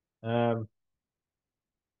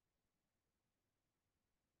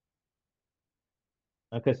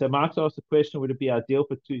 Okay, so Mark's asked the question, would it be ideal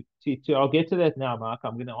for T2? I'll get to that now, Mark.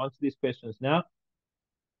 I'm going to answer these questions now.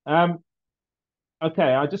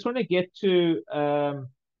 Okay, I just want to get to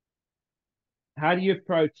how do you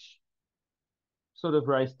approach sort of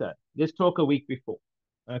race day? Let's talk a week before.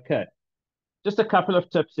 Okay, just a couple of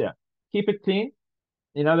tips here. Keep it clean.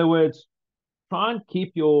 In other words, try and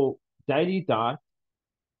keep your daily diet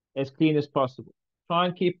as clean as possible. Try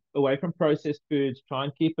and keep away from processed foods. Try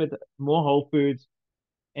and keep it more whole foods,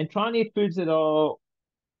 and try and eat foods that are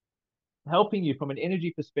helping you from an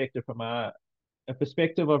energy perspective, from a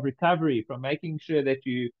perspective of recovery, from making sure that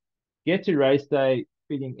you get to race day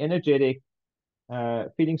feeling energetic,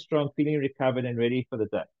 feeling strong, feeling recovered, and ready for the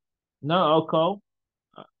day. No alcohol.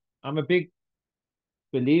 I'm a big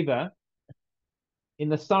believer in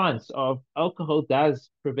the science of alcohol does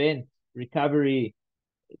prevent recovery,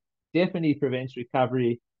 definitely prevents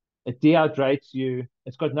recovery. It dehydrates you.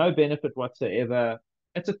 It's got no benefit whatsoever.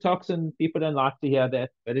 It's a toxin. People don't like to hear that,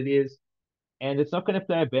 but it is. And it's not going to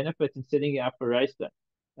play a benefit in setting you up for race day.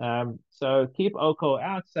 So keep alcohol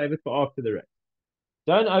out, save it for after the race.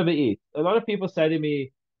 Don't overeat. A lot of people say to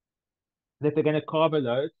me that they're going to carb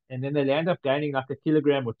load, and then they'll end up gaining like a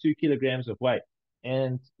kilogram or 2 kilograms of weight.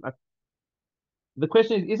 And like, the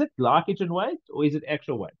question is it glycogen weight or is it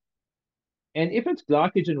actual weight? And if it's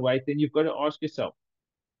glycogen weight, then you've got to ask yourself,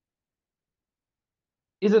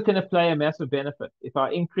 is it going to play a massive benefit if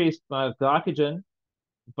I increase my glycogen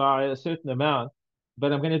by a certain amount,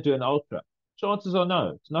 but I'm going to do an ultra? Chances are no,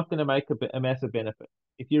 it's not going to make a massive benefit.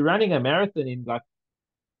 If you're running a marathon in like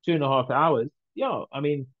 2.5 hours, yeah, I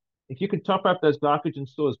mean, if you can top up those glycogen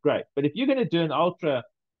stores, great. But if you're going to do an ultra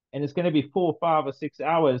and it's going to be 4, 5, or 6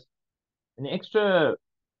 hours, an extra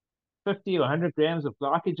 50 or 100 grams of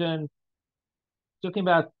glycogen, talking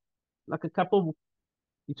about like a couple,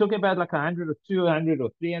 you're talking about like 100 or 200 or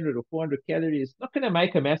 300 or 400 calories. Not going to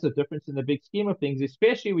make a massive difference in the big scheme of things,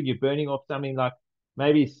 especially when you're burning off something like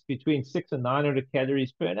maybe between 600 and 900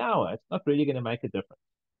 calories per hour. It's not really going to make a difference.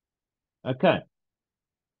 Okay.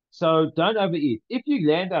 So don't overeat. If you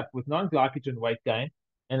land up with non-glycogen weight gain,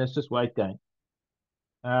 and it's just weight gain,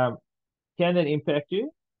 um, can it impact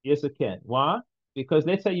you? Yes, it can. Why? Because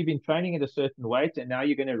let's say you've been training at a certain weight and now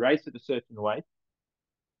you're going to race at a certain weight.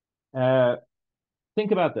 Uh,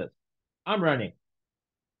 think about this. I'm running.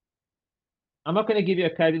 I'm not going to give you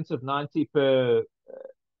a cadence of 90 per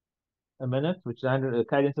a minute, which is 100, a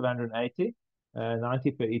cadence of 180,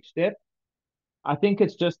 90 per each step. I think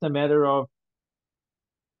it's just a matter of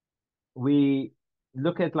we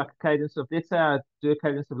look at like a cadence of, let's say I do a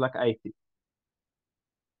cadence of like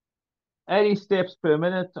 80 steps per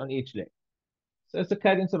minute on each leg. So it's a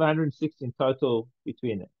cadence of 160 in total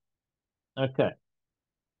between them. Okay.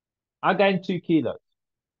 I gained 2 kilos.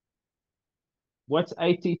 What's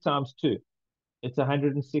 80 times 2? It's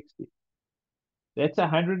 160. That's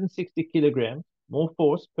 160 kilograms more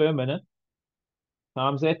force per minute.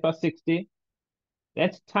 Times that by 60.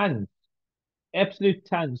 That's tons. absolute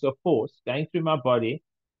tons of force going through my body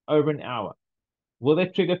over an hour. Will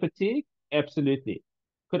that trigger fatigue? Absolutely.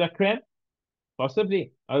 Could I cramp?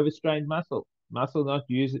 Possibly. Overstrained muscle not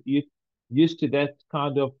used to that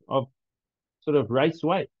kind of sort of race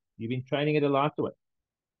weight. You've been training at a lighter weight.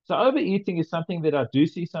 So overeating is something that I do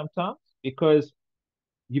see sometimes because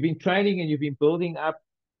you've been training and you've been building up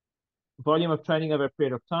volume of training over a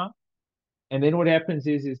period of time. And then what happens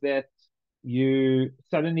is that you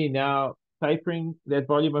suddenly now tapering that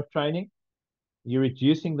volume of training, you're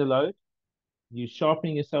reducing the load, you're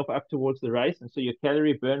sharpening yourself up towards the race, and so your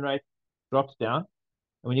calorie burn rate drops down.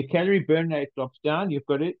 And when your calorie burn rate drops down, you've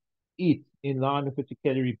got to eat in line with what your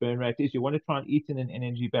calorie burn rate is. You want to try and eat in an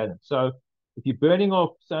energy balance. So if you're burning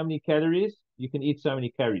off so many calories, you can eat so many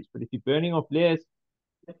calories. But if you're burning off less,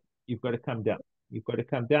 you've got to come down. You've got to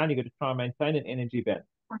come down. You've got to try and maintain an energy balance.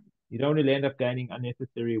 You don't want to end up gaining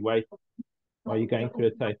unnecessary weight while you're going through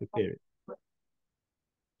a taper period.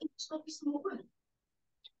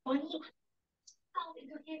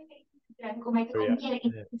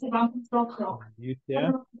 Mute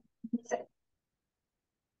there.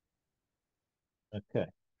 Okay.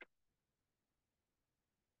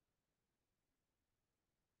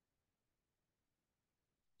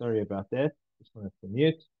 Sorry about that. Just wanted to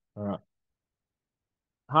mute. All right.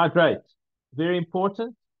 Hydrate. Very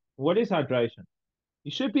important. What is hydration?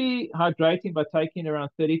 You should be hydrating by taking around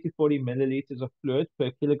 30 to 40 milliliters of fluid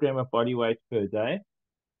per kilogram of body weight per day.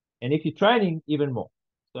 And if you're training, even more.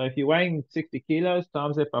 So if you're weighing 60 kilos,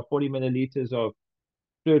 times that by 40 milliliters of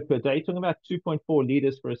fluid per day, you're talking about 2.4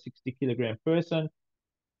 liters for a 60 kilogram person.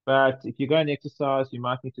 But if you go and exercise, you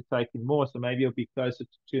might need to take in more. So maybe you'll be closer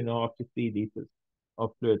to 2.5 to 3 liters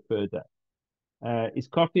of fluid per day. Is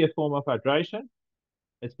coffee a form of hydration?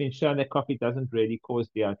 It's been shown that coffee doesn't really cause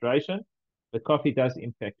dehydration, but coffee does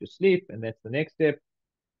impact your sleep, and that's the next step.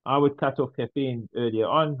 I would cut off caffeine earlier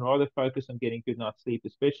on, rather focus on getting good night's sleep,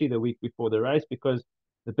 especially the week before the race, because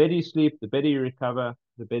the better you sleep, the better you recover,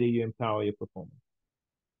 the better you empower your performance.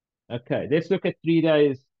 Okay, let's look at 3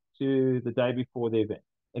 days to the day before the event.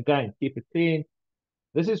 Again, keep it clean.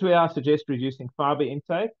 This is where I suggest reducing fiber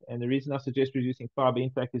intake. And the reason I suggest reducing fiber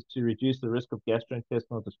intake is to reduce the risk of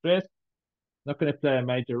gastrointestinal distress. Not going to play a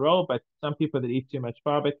major role, but some people that eat too much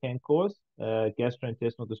fiber can cause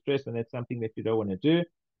gastrointestinal distress, and that's something that you don't want to do.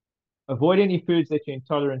 Avoid any foods that you're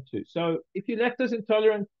intolerant to. So if you're lactose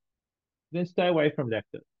intolerant, then stay away from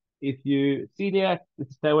lactose. If you're celiac,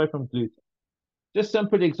 then stay away from gluten. Just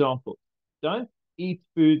simple examples. Don't eat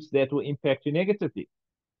foods that will impact you negatively.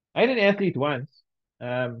 I had an athlete once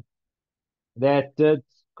that did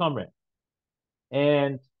comrade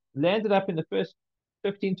and landed up in the first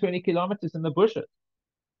 15, 20 kilometers in the bushes.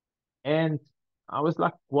 And I was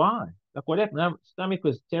like, why? Like, what happened? My stomach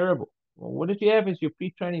was terrible. Well, what did you have as your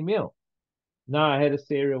pre-training meal? No, I had a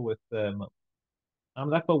cereal with milk. I'm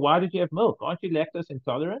like, well, why did you have milk? Aren't you lactose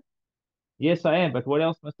intolerant? Yes, I am, but what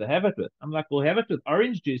else must I have it with? I'm like, well, have it with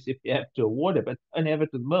orange juice if you have to, or water, but don't have it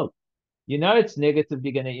with milk. You know it's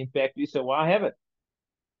negatively going to impact you, so why have it?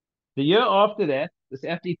 The year after that, this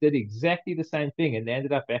athlete did exactly the same thing and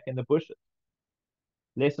ended up back in the bushes.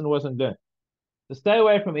 Lesson wasn't learned. So stay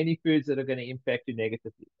away from any foods that are going to impact you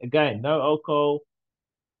negatively. Again, no alcohol.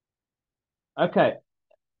 Okay,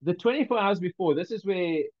 the 24 hours before, this is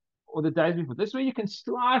where, or the days before, this is where you can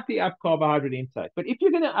slightly up carbohydrate intake. But if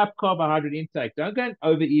you're going to up carbohydrate intake, don't go and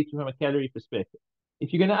overeat from a calorie perspective.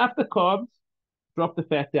 If you're going to up the carbs, drop the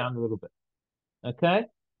fat down a little bit. Okay?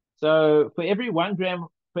 So for every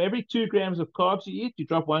 2 grams of carbs you eat, you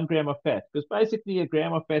drop 1 gram of fat. Because basically a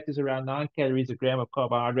gram of fat is around 9 calories, a gram of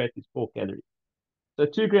carbohydrate is 4 calories. So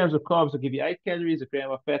 2 grams of carbs will give you 8 calories, a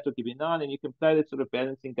gram of fat will give you 9, and you can play that sort of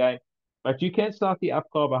balancing game. But you can slightly up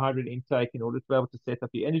carbohydrate intake in order to be able to set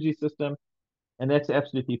up your energy system, and that's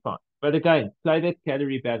absolutely fine. But again, play that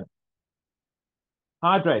calorie balance.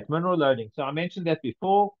 Hydrate, mineral loading. So I mentioned that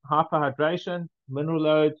before, hyperhydration, mineral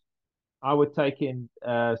load. I would take in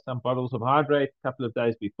some bottles of hydrate a couple of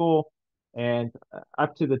days before and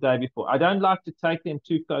up to the day before. I don't like to take them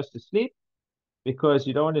too close to sleep because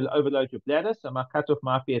you don't want to overload your bladder. So my cutoff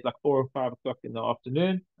might be at like 4 or 5 o'clock in the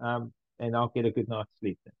afternoon, and I'll get a good night's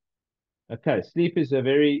sleep then. Okay, sleep is a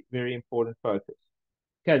very, very important focus.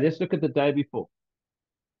 Okay, let's look at the day before.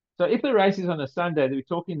 So if the race is on a Sunday, we're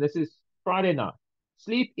talking this is Friday night.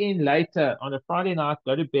 Sleep in later on a Friday night,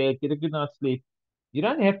 go to bed, get a good night's sleep. You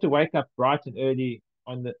don't have to wake up bright and early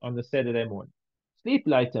on the Saturday morning. Sleep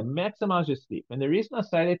later, maximize your sleep. And the reason I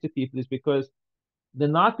say that to people is because the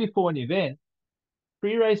night before an event,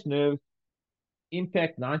 pre-race nerves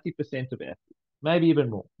impact 90% of athletes, maybe even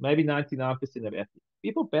more, maybe 99% of athletes.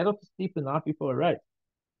 People battle to sleep the night before a race.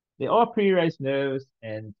 there are pre-race nerves,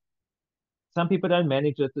 and some people don't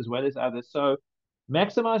manage it as well as others. So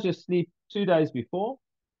maximize your sleep 2 days before,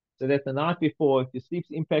 so that the night before, if your sleep's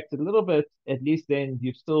impacted a little bit, at least then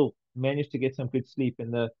you've still managed to get some good sleep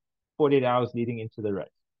in the 48 hours leading into the race.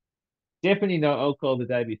 Definitely no alcohol the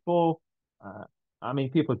day before. Uh, I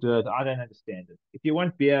mean, people do it. I don't understand it. If you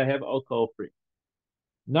want beer, have alcohol free.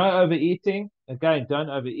 No overeating. Again, don't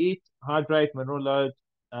overeat. Hydrate, mineral load.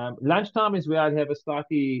 Lunchtime is where I'd have a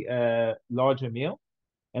slightly larger meal.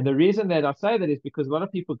 And the reason that I say that is because a lot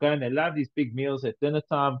of people go and they love these big meals at dinner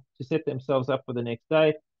time to set themselves up for the next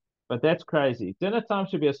day. But that's crazy. Dinner time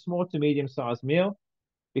should be a small to medium sized meal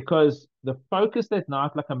because the focus that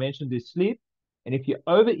night, like I mentioned, is sleep. And if you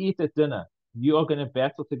overeat at dinner, you are going to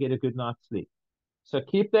battle to get a good night's sleep. So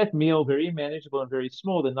keep that meal very manageable and very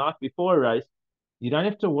small the night before a race. You don't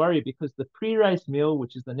have to worry because the pre-race meal,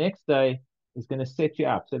 which is the next day, is going to set you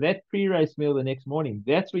up. So that pre-race meal the next morning,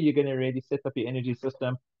 that's where you're going to really set up your energy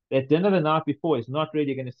system. That dinner the night before is not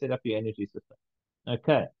really going to set up your energy system.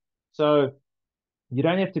 Okay. So you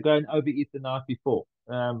don't have to go and overeat the night before.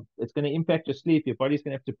 It's going to impact your sleep. Your body's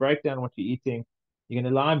going to have to break down what you're eating. You're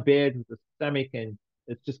going to lie in bed with the stomach, and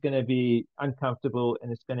it's just going to be uncomfortable, and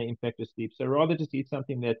it's going to impact your sleep. So rather just eat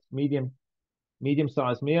something that's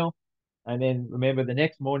medium-sized meal, and then remember the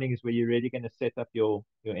next morning is where you're really going to set up your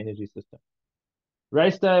energy system.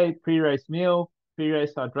 Race day, pre-race meal,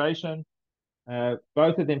 pre-race hydration.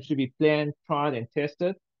 Both of them should be planned, tried, and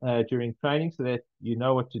tested during training so that you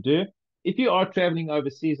know what to do. If you are traveling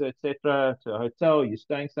overseas, etc., to a hotel, you're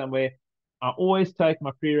staying somewhere, I always take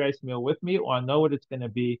my pre-race meal with me, or I know what it's going to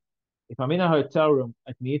be. If I'm in a hotel room,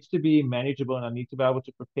 it needs to be manageable, and I need to be able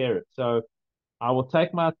to prepare it. So I will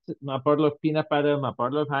take my bottle of peanut butter, my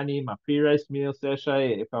bottle of honey, my pre-race meal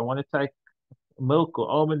sachet. If I want to take milk or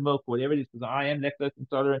almond milk, whatever it is, because I am lactose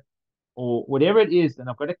intolerant, or whatever it is, and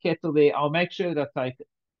I've got a kettle there, I'll make sure that I take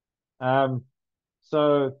it.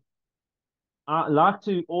 So I like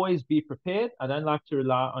to always be prepared. I don't like to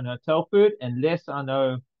rely on hotel food unless I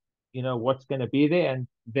know, what's going to be there, and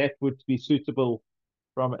that would be suitable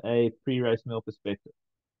from a pre-race meal perspective.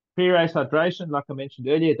 Pre-race hydration, like I mentioned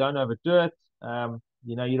earlier, don't overdo it.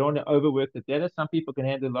 You don't want to overwork the data. Some people can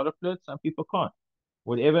handle a lot of fluids, some people can't.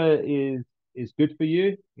 Whatever is good for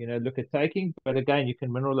you, look at taking. But again, you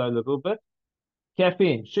can mineral load a little bit.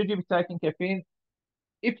 Caffeine. Should you be taking caffeine?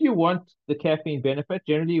 If you want the caffeine benefit,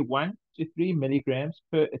 generally 1 to 3 milligrams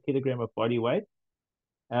per a kilogram of body weight.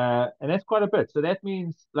 And that's quite a bit. So that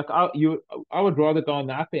means like I would rather go on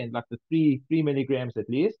the upper end, like the three milligrams at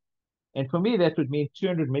least. And for me, that would mean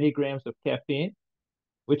 200 milligrams of caffeine,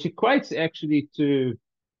 which equates actually to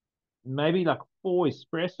maybe like 4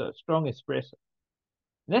 espresso, strong espresso.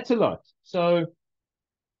 And that's a lot. So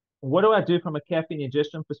what do I do from a caffeine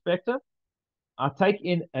ingestion perspective? I take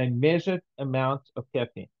in a measured amount of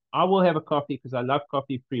caffeine. I will have a coffee because I love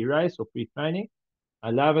coffee pre-race or pre-training. I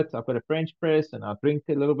love it. I've got a French press and I drink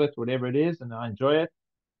a little bit, whatever it is, and I enjoy it.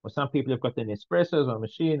 Or some people have got their Nespressos on a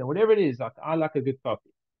machine or whatever it is. Like I like a good coffee.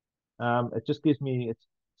 It just gives me it's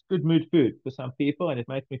good mood food for some people, and it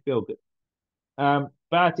makes me feel good.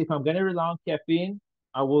 But if I'm going to rely on caffeine,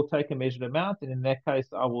 I will take a measured amount, and in that case,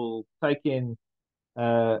 I will take in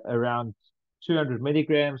around 200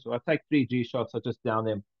 milligrams, or I take 3 G shots. I just down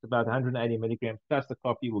them. It's about 180 milligrams plus the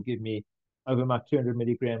coffee will give me over my 200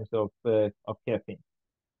 milligrams of caffeine.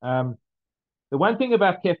 The one thing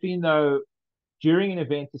about caffeine, though, during an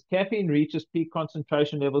event is caffeine reaches peak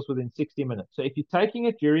concentration levels within 60 minutes. So if you're taking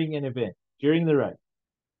it during an event, during the race,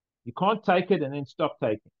 you can't take it and then stop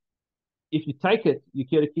taking. If you take it, you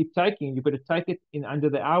got to keep taking. You've got to take it in under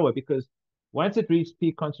the hour because once it reaches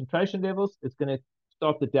peak concentration levels, it's going to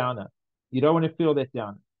start the downer. You don't want to feel that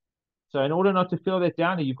downer. So in order not to feel that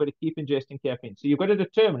downer, you've got to keep ingesting caffeine. So you've got to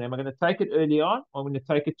determine, am I going to take it early on or am I going to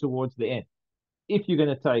take it towards the end? If you're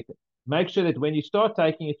going to take it, make sure that when you start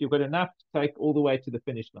taking it, you've got enough to take all the way to the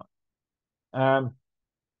finish line.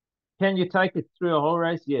 Can you take it through a whole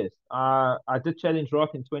race? Yes. I did Challenge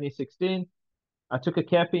Rock in 2016. I took a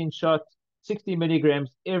caffeine shot, 60 milligrams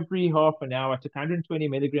every half an hour. I took 120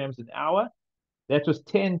 milligrams an hour. That was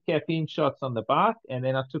 10 caffeine shots on the bike. And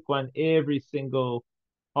then I took one every single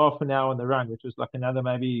half an hour on the run, which was like another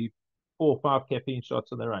maybe 4 or 5 caffeine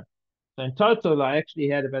shots on the run. So in total, I actually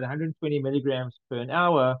had about 120 milligrams per an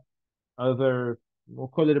hour over, we'll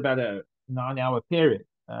call it about a 9-hour period.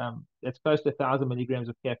 That's close to 1,000 milligrams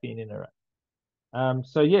of caffeine in a run.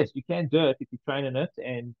 So yes, you can do it if you train in it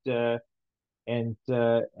and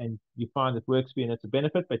you find it works for you and it's a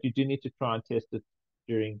benefit, but you do need to try and test it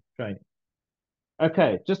during training.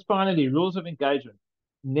 Okay, just finally, rules of engagement.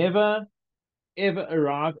 Never, ever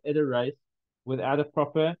arrive at a race without a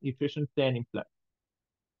proper nutrition plan in place.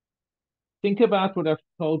 Think about what I've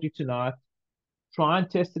told you tonight. Try and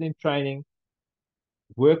test it in training.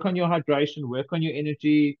 Work on your hydration, work on your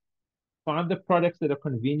energy, find the products that are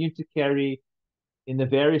convenient to carry in the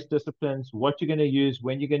various disciplines, what you're going to use,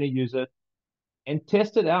 when you're going to use it, and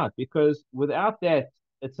test it out, because without that,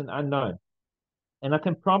 it's an unknown. And I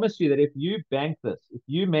can promise you that if you bank this, if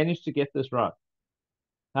you manage to get this right,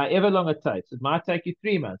 however long it takes, it might take you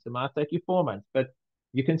 3 months, it might take you 4 months, but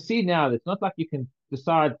you can see now that it's not like you can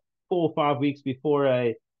decide 4 or 5 weeks before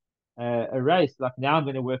a race, like now I'm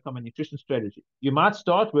going to work on my nutrition strategy. You might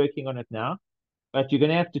start working on it now, but you're going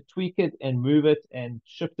to have to tweak it and move it and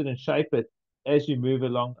shift it and shape it as you move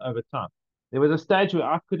along over time. There was a stage where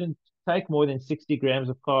I couldn't take more than 60 grams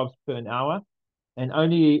of carbs per an hour. And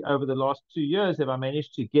only over the last 2 years have I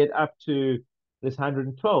managed to get up to this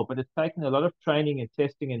 112. But it's taken a lot of training and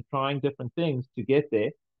testing and trying different things to get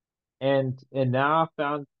there. And now I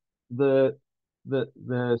found the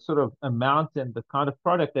sort of amount and the kind of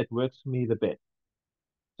product that works for me the best.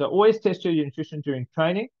 So always test your nutrition during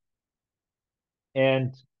training,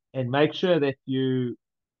 and make sure that you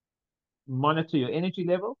monitor your energy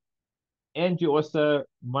level, and you also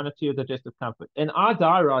monitor your digestive comfort. And I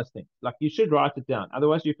diarize things. Like, you should write it down,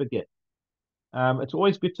 otherwise you forget. It's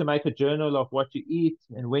always good to make a journal of what you eat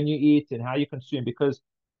and when you eat and how you consume, because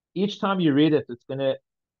each time you read it, it's going to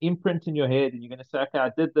imprint in your head, and you're going to say, okay,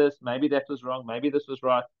 I did this, maybe that was wrong, maybe this was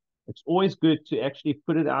right. It's always good to actually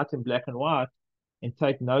put it out in black and white and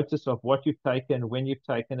take notice of what you've taken, when you've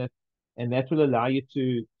taken it, and that will allow you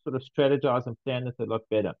to sort of strategize and plan it a lot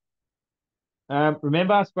better.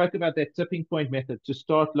 Remember, I spoke about that tipping point method, to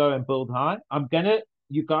start low and build high.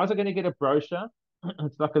 You guys are gonna get a brochure.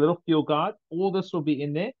 It's like a little field guide. All this will be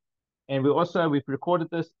in there. And we've recorded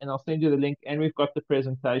this, and I'll send you the link, and we've got the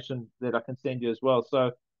presentation that I can send you as well.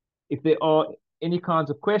 So if there are any kinds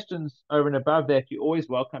of questions over and above that, you're always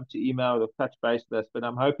welcome to email or touch base with us. But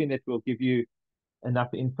I'm hoping that we'll give you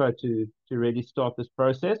enough info to really start this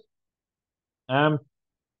process. And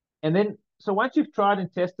then, so once you've tried and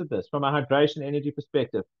tested this from a hydration energy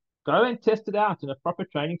perspective, go and test it out in a proper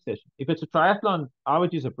training session. If it's a triathlon, I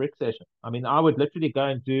would use a brick session. I mean, I would literally go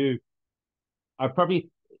and if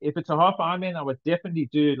it's a half Ironman, I would definitely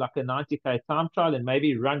do like a 90K time trial and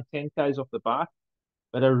maybe run 10Ks off the bike,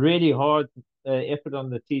 but a really hard effort on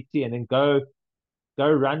the TT, and then go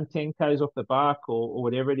run 10Ks off the bike, or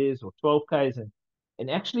whatever it is, or 12Ks, and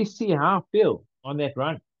actually see how I feel on that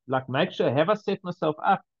run. Like, make sure, have I set myself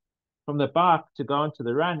up from the bike to go into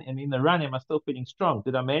the run? And in the run, am I still feeling strong?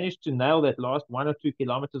 Did I manage to nail that last 1 or 2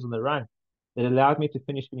 kilometers on the run that allowed me to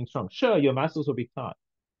finish feeling strong? Sure, your muscles will be tight,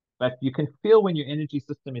 but you can feel when your energy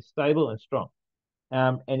system is stable and strong.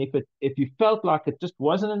 And if you felt like it just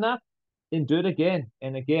wasn't enough, then do it again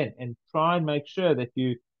and again, and try and make sure that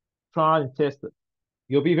you try and test it.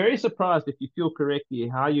 You'll be very surprised, if you feel correctly,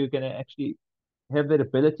 how you're going to actually have that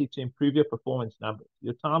ability to improve your performance numbers.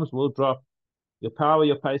 Your times will drop, your power,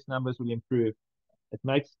 your pace numbers will improve. It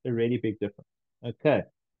makes a really big difference. Okay.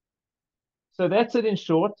 So that's it in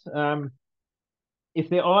short. If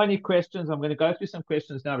there are any questions, I'm going to go through some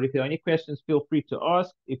questions now, but if there are any questions, feel free to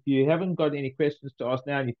ask. If you haven't got any questions to ask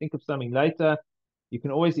now and you think of something later, you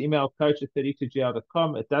can always email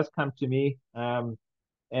coach@32gl.com. It does come to me.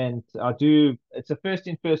 And it's a first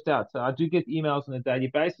in, first out. So I do get emails on a daily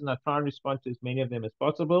basis, and I try and respond to as many of them as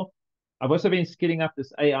possible. I've also been skilling up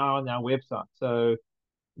this AI on our website. So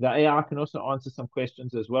the AI can also answer some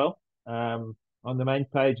questions as well. On the main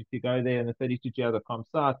page, if you go there on the 32gl.com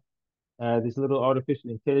site, there's a little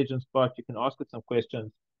artificial intelligence bot. You can ask it some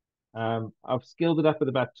questions. I've skilled it up with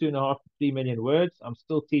about 2.5 to 3 million words. I'm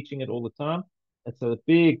still teaching it all the time. It's a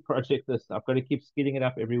big project. I've got to keep skilling it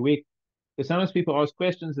up every week. Because sometimes people ask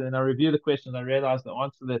questions, and then I review the question, and I realize the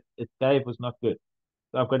answer that it gave was not good.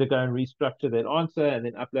 So I've got to go and restructure that answer and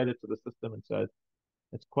then upload it to the system. And so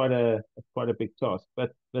it's quite a big task.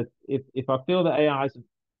 But if I feel the AI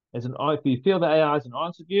if you feel the AI hasn't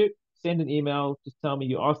answered you, send an email. Just tell me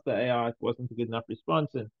you asked the AI, it wasn't a good enough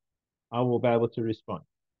response, and I will be able to respond.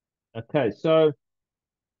 Okay, so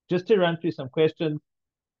just to run through some questions.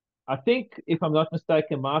 I think, if I'm not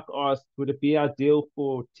mistaken, Mark asked, would it be ideal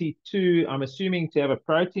for T2? I'm assuming to have a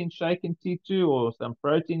protein shake in T2 or some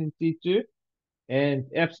protein in T2. And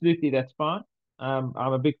absolutely, that's fine. I'm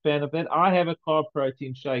a big fan of that. I have a carb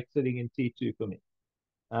protein shake sitting in T2 for me.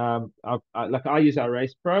 I use our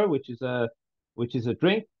Race Pro, which is a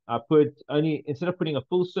drink. I put instead of putting a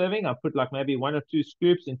full serving, I put like maybe 1 or 2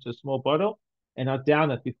 scoops into a small bottle, and I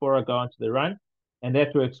down it before I go onto the run. And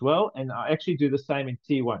that works well. And I actually do the same in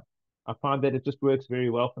T1. I find that it just works very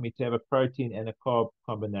well for me to have a protein and a carb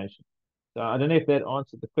combination. So I don't know if that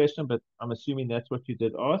answered the question, but I'm assuming that's what you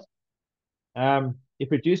did ask. If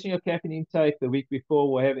reducing your caffeine intake the week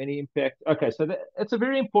before will have any impact. Okay, so it's a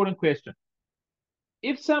very important question.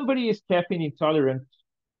 If somebody is caffeine intolerant,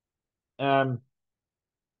 um,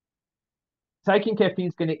 taking caffeine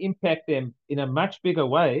is going to impact them in a much bigger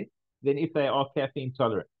way than if they are caffeine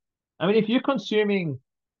tolerant. I mean, if you're consuming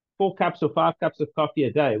 4 cups or 5 cups of coffee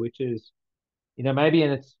a day, which is,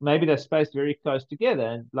 maybe they're spaced very close together.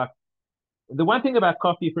 And like the one thing about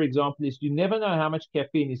coffee, for example, is you never know how much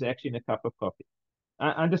caffeine is actually in a cup of coffee. I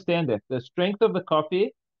understand that the strength of the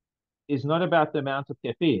coffee is not about the amount of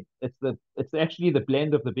caffeine. It's actually the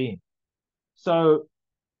blend of the bean. So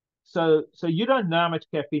so you don't know how much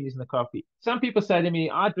caffeine is in the coffee. Some people say to me,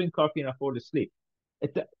 I drink coffee and I fall asleep.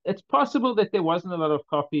 It's possible that there wasn't a lot of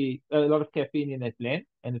caffeine in that blend,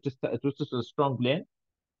 and it was just a strong blend.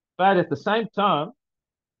 But at the same time,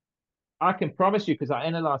 I can promise you, because I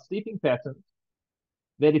analyze sleeping patterns,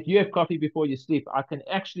 that if you have coffee before you sleep, I can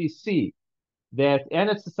actually see that, and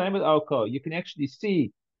it's the same with alcohol. You can actually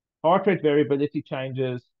see heart rate variability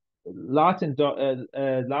changes, light and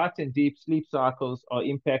deep sleep cycles are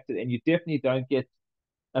impacted, and you definitely don't get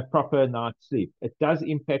a proper night's sleep. It does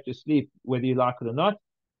impact your sleep, whether you like it or not.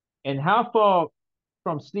 And how far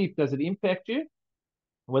from sleep does it impact you?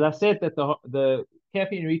 Well, I said that the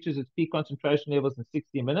caffeine reaches its peak concentration levels in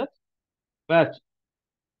 60 minutes, but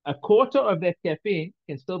a quarter of that caffeine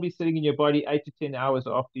can still be sitting in your body 8 to 10 hours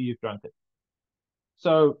after you've drunk it.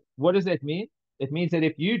 So what does that mean? It means that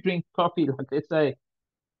if you drink coffee, like let's say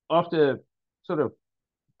after sort of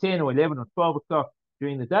 10 or 11 or 12 o'clock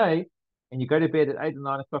during the day, and you go to bed at 8 or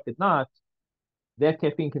 9 o'clock at night, that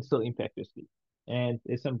caffeine can still impact your sleep. And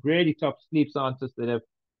there's some really top sleep scientists that have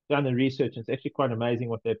done the research, and it's actually quite amazing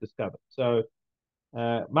what they've discovered. So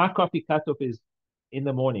my coffee cutoff is in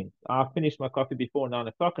the morning. I finish my coffee before 9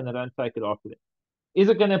 o'clock, and I don't take it after that. Is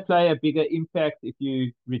it going to play a bigger impact if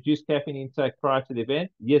you reduce caffeine intake prior to the event?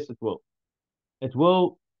 Yes, it will. It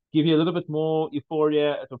will give you a little bit more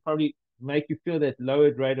euphoria. It will probably make you feel that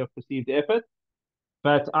lowered rate of perceived effort.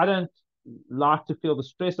 But I don't like to feel the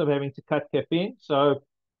stress of having to cut caffeine. So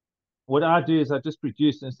what I do is I just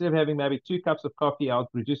reduce, instead of having maybe 2 cups of coffee, I'll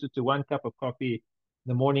reduce it to 1 cup of coffee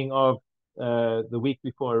the morning of the week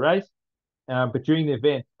before a race. But during the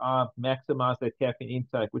event, I maximize that caffeine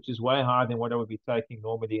intake, which is way higher than what I would be taking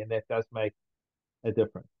normally, and that does make a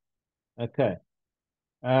difference. Okay.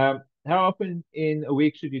 How often in a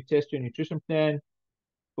week should you test your nutrition plan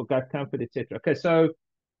for gut comfort, etc.? Okay, so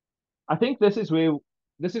I think this is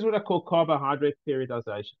what I call carbohydrate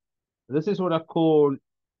periodization. This is what I call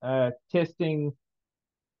testing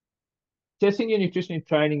your nutrition in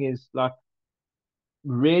training is like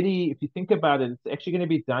really, if you think about it, it's actually going to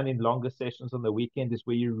be done in longer sessions on the weekend is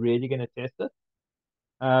where you're really going to test it.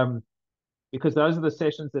 Because those are the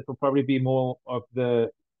sessions that will probably be more of the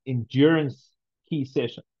endurance key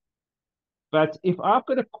session. But if I've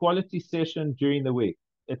got a quality session during the week,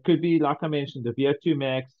 it could be, like I mentioned, the VO2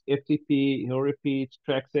 max, FTP, hill repeats,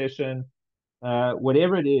 track session,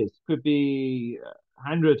 whatever it is, could be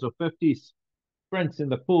hundreds or 50 sprints in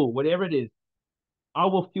the pool, whatever it is, I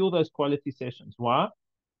will fuel those quality sessions. Why?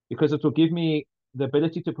 Because it will give me the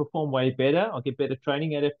ability to perform way better. I'll get better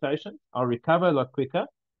training adaptation. I'll recover a lot quicker.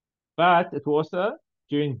 But it will also,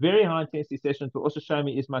 during very high intensity sessions, will also show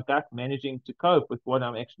me, is my gut managing to cope with what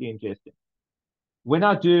I'm actually ingesting? When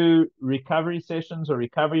I do recovery sessions or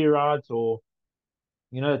recovery rides, or,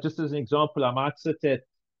 just as an example, I might sit at,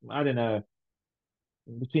 I don't know,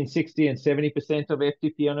 between 60 and 70% of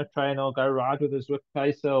FTP on a train. I'll go ride with a Zwift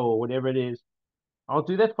pacer or whatever it is. I'll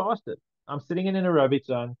do that faster. I'm sitting in an aerobic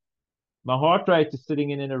zone. My heart rate is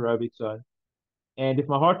sitting in an aerobic zone. And if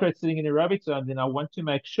my heart rate's sitting in an aerobic zone, then I want to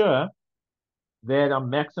make sure that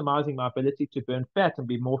I'm maximizing my ability to burn fat and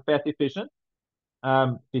be more fat efficient,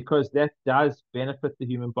 because that does benefit the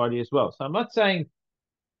human body as well. So I'm not saying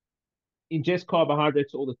ingest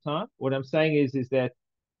carbohydrates all the time. What I'm saying is that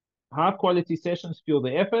high quality sessions fuel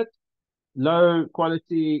the effort. Low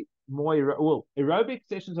quality, aerobic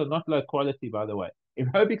sessions are not low quality, by the way.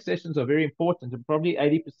 Aerobic sessions are very important, and probably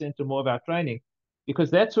 80% or more of our training, because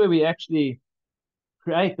that's where we actually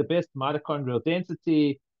create the best mitochondrial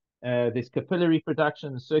density. There's capillary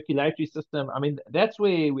production, circulatory system. I mean, that's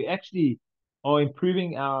where we actually are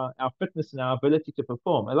improving our fitness and our ability to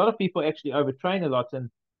perform. A lot of people actually overtrain a lot. And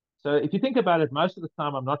so if you think about it, most of the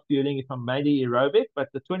time I'm not fueling if I'm mainly aerobic, but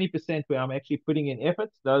the 20% where I'm actually putting in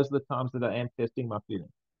efforts, those are the times that I am testing my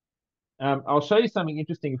fueling. I'll show you something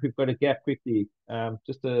interesting if we've got a gap quickly,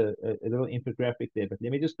 just a little infographic there, but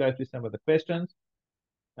let me just go through some of the questions.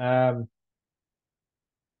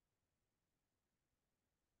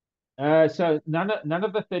 So none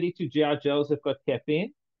of the 32 GI gels have got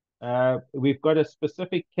caffeine. We've got a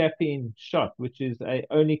specific caffeine shot, which is a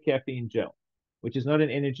only caffeine gel, which is not an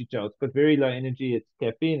energy gel. It's got very low energy. It's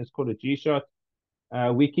caffeine. It's called a G shot.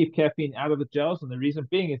 We keep caffeine out of the gels, and the reason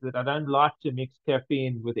being is that I don't like to mix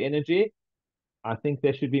caffeine with energy. I think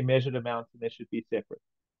there should be measured amounts and they should be separate.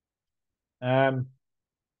 Um,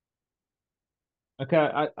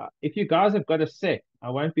 okay, if you guys have got a sec, I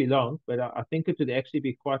won't be long, but I think it would actually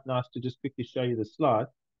be quite nice to just quickly show you the slide.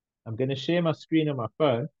 I'm going to share my screen on my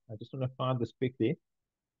phone. I just want to find this quickly.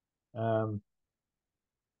 Um,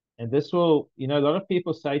 and this will, a lot of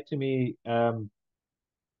people say to me, how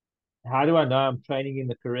do I know I'm training in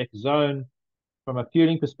the correct zone from a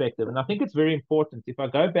fueling perspective? And I think it's very important. If I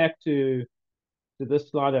go back to this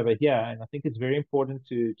slide over here, and I think it's very important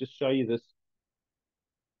to just show you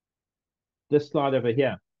this slide over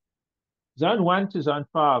here. Zone 1 to zone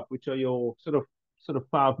 5, which are your sort of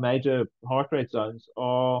 5 major heart rate zones,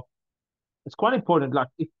 it's quite important. Like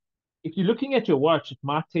if you're looking at your watch, it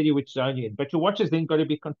might tell you which zone you're in, but your watch has then got to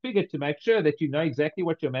be configured to make sure that you know exactly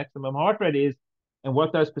what your maximum heart rate is and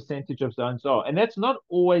what those percentage of zones are. And that's not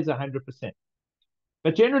always 100%.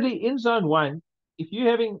 But generally in zone 1,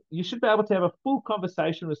 you should be able to have a full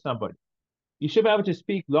conversation with somebody. You should be able to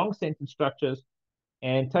speak long sentence structures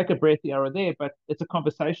and take a breath here or there, but it's a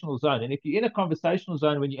conversational zone. And if you're in a conversational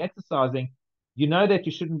zone when you're exercising, you know that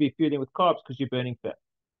you shouldn't be fueling with carbs because you're burning fat.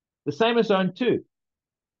 The same as zone 2.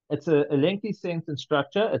 It's a lengthy sentence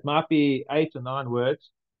structure. It might be 8 or 9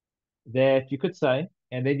 words that you could say,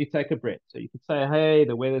 and then you take a breath. So you could say, hey,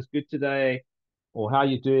 the weather's good today, or how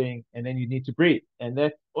you doing, and then you need to breathe. And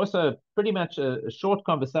that's also pretty much a short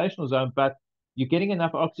conversational zone, but you're getting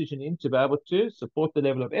enough oxygen in to be able to support the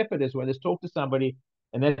level of effort as well as talk to somebody,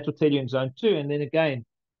 and that will tell you in zone 2. And then again,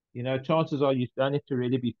 chances are you don't have to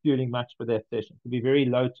really be fueling much for that session. It can be very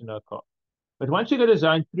low to no carb. But once you go to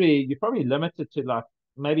zone 3, you're probably limited to like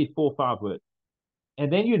maybe 4 or 5 words.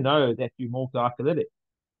 And then you know that you're more glycolytic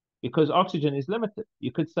because oxygen is limited.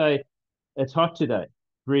 You could say, it's hot today,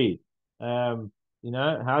 breathe.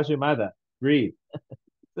 How's your mother? Breathe.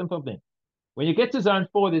 Simple thing. When you get to zone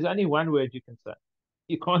 4, there's only one word you can say.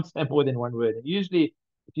 You can't say more than one word. And usually,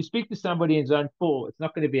 if you speak to somebody in zone 4, it's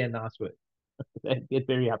not going to be a nice word. They get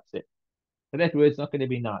very upset. So that word's not going to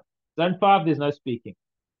be nice. Zone 5, there's no speaking.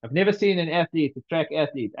 I've never seen an athlete, a track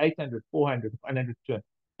athlete, 800, 400, 100, 200.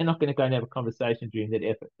 They're not going to go and have a conversation during that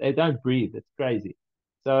effort. They don't breathe. It's crazy.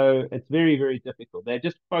 So it's very, very difficult. They're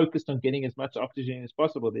just focused on getting as much oxygen as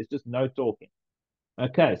possible. There's just no talking.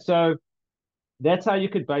 Okay, so that's how you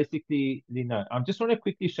could basically, I just want to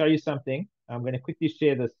quickly show you something. I'm going to quickly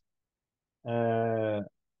share this,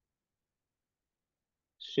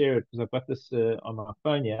 share it because I've got this on my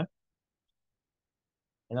phone here.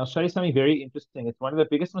 And I'll show you something very interesting. It's one of the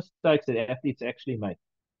biggest mistakes that athletes actually make.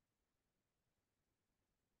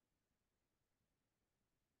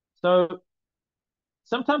 So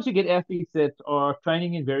sometimes you get athletes that are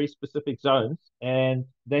training in very specific zones and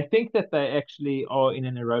they think that they actually are in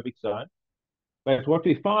an aerobic zone. But what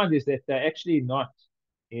we find is that they're actually not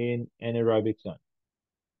in an aerobic zone.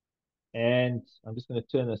 And I'm just going to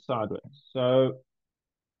turn this sideways. So,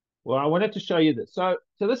 well, I wanted to show you this. So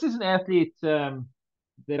this is an athlete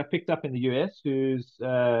that I picked up in the US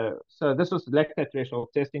so this was lactate threshold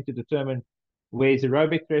testing to determine where his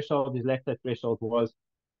aerobic threshold, his lactate threshold was.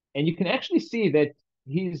 And you can actually see that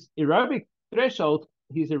his aerobic threshold,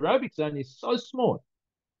 his aerobic zone is so small.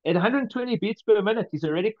 At 120 beats per minute, he's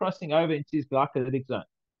already crossing over into his glycolytic zone.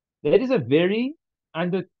 That is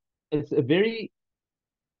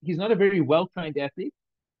he's not a very well-trained athlete.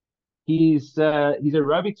 His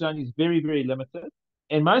aerobic zone is very, very limited.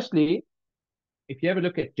 And mostly, if you have a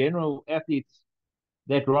look at general athletes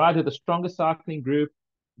that ride with a stronger cycling group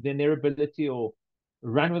than their ability or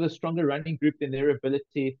run with a stronger running group than their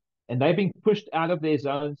ability, and they've been pushed out of their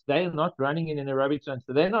zones. They are not running in an aerobic zone.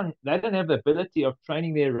 So they don't have the ability of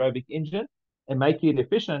training their aerobic engine and making it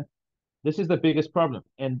efficient. This is the biggest problem.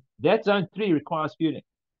 And that zone 3 requires fueling.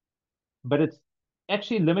 But it's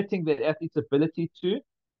actually limiting the athlete's ability to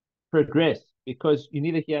progress because you're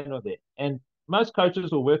neither here nor there. And most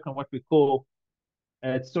coaches will work on what we call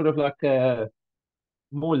it's sort of like a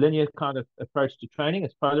more linear kind of approach to training.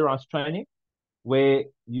 It's polarized training where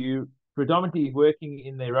you predominantly working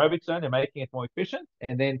in the aerobic zone and making it more efficient,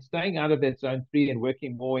 and then staying out of that zone 3 and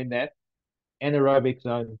working more in that anaerobic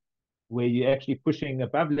zone where you're actually pushing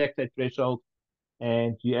above lactate threshold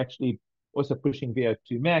and you're actually also pushing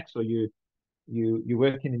VO2 max, or you're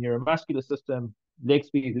working in your neuromuscular system, leg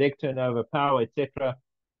speed, leg turnover, power, etc.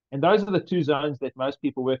 And those are the 2 zones that most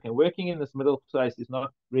people work in. Working in this middle place is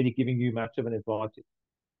not really giving you much of an advantage.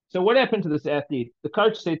 So what happened to this athlete? The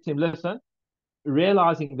coach said to him, listen,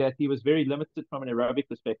 realizing that he was very limited from an aerobic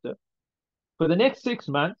perspective, for the next 6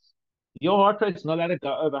 months, your heart rate's not allowed to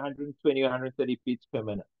go over 120 or 130 beats per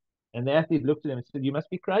minute. And the athlete looked at him and said, you must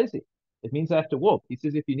be crazy. It means I have to walk. He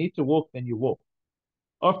says, if you need to walk, then you walk.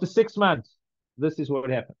 After 6 months, this is what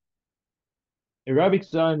happened. Aerobic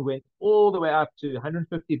zone went all the way up to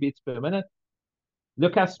 150 beats per minute.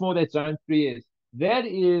 Look how small that zone 3 is. That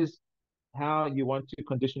is how you want to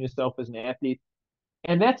condition yourself as an athlete.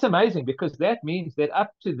 And that's amazing because that means that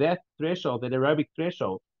up to that threshold, that aerobic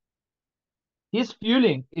threshold, his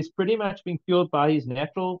fueling is pretty much being fueled by his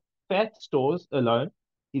natural fat stores alone.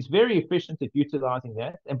 He's very efficient at utilizing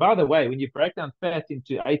that. And by the way, when you break down fat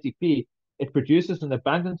into ATP, it produces an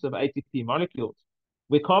abundance of ATP molecules,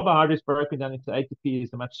 where carbohydrates broken down into ATP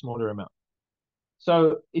is a much smaller amount.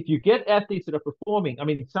 So if you get athletes that are performing, I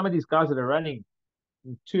mean, some of these guys that are running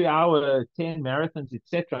 2 hour, 10 marathons,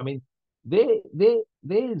 etc. I mean,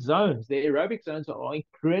 their zones, their aerobic zones are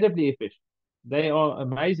incredibly efficient. They are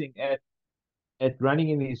amazing at running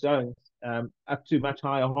in these zones up to much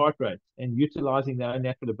higher heart rates and utilizing their own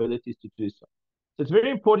natural abilities to do so. So it's very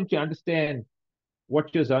important to understand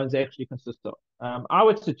what your zones actually consist of. I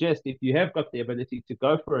would suggest if you have got the ability to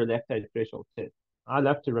go for a lactate threshold test, I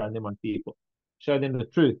love to run them on people, show them the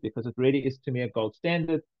truth because it really is to me a gold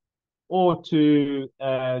standard, or to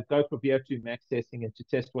go for VO2 max testing and to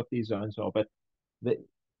test what these zones are. But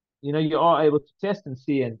you are able to test and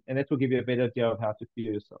see, and that will give you a better idea of how to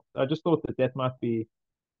fuel yourself. So I just thought that might be,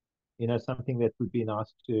 something that would be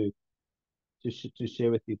nice to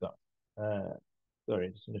share with you guys. Sorry,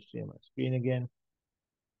 I'm just going to share my screen again.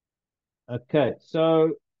 Okay,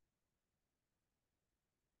 so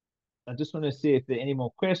I just want to see if there are any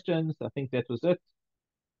more questions. I think that was it.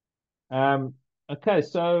 Okay,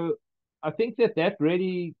 so I think that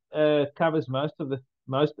really covers most of the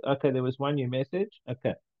most. Okay, there was one new message.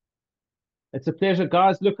 Okay, it's a pleasure,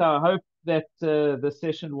 guys. Look, I hope that the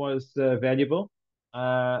session was valuable.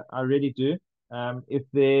 I really do. If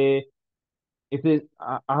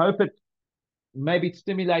I hope it maybe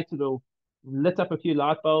stimulated or lit up a few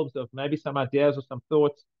light bulbs of maybe some ideas or some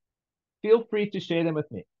thoughts. Feel free to share them with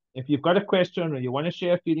me. If you've got a question or you want to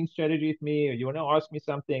share a feeding strategy with me or you want to ask me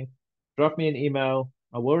something, drop me an email.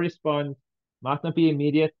 I will respond. Might not be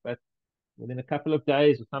immediate, but within a couple of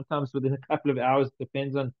days or sometimes within a couple of hours,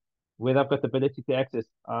 depends on whether I've got the ability to access.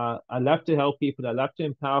 I love to help people. I love to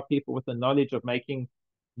empower people with the knowledge of making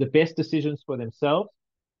the best decisions for themselves.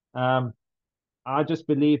 I just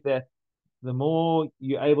believe that the more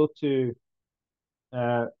you're able to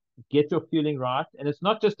get your fueling right, and it's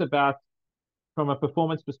not just about from a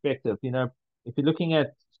performance perspective. If you're looking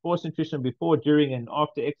at sports nutrition before, during, and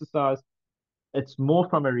after exercise, it's more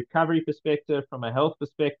from a recovery perspective, from a health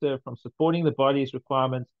perspective, from supporting the body's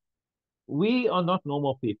requirements. We are not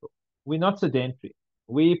normal people. We're not sedentary.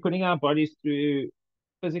 We're putting our bodies through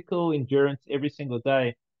physical endurance every single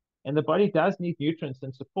day. And the body does need nutrients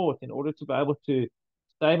and support in order to be able to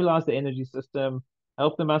stabilize the energy system,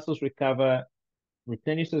 help the muscles recover,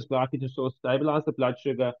 replenish those glycogen stores, stabilize the blood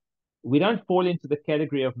sugar. We don't fall into the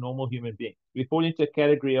category of normal human beings. We fall into a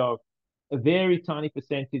category of a very tiny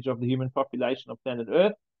percentage of the human population of planet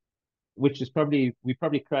Earth, which is we're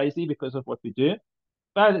probably crazy because of what we do.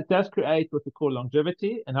 But it does create what we call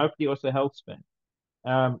longevity and hopefully also health span.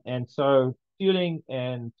 And so fueling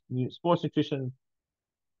and sports nutrition,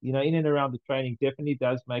 in and around the training definitely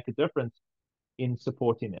does make a difference in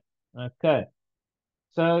supporting it. Okay.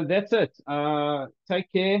 So that's it.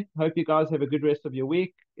 Take care. Hope you guys have a good rest of your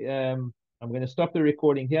week. I'm going to stop the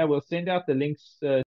recording here. We'll send out the links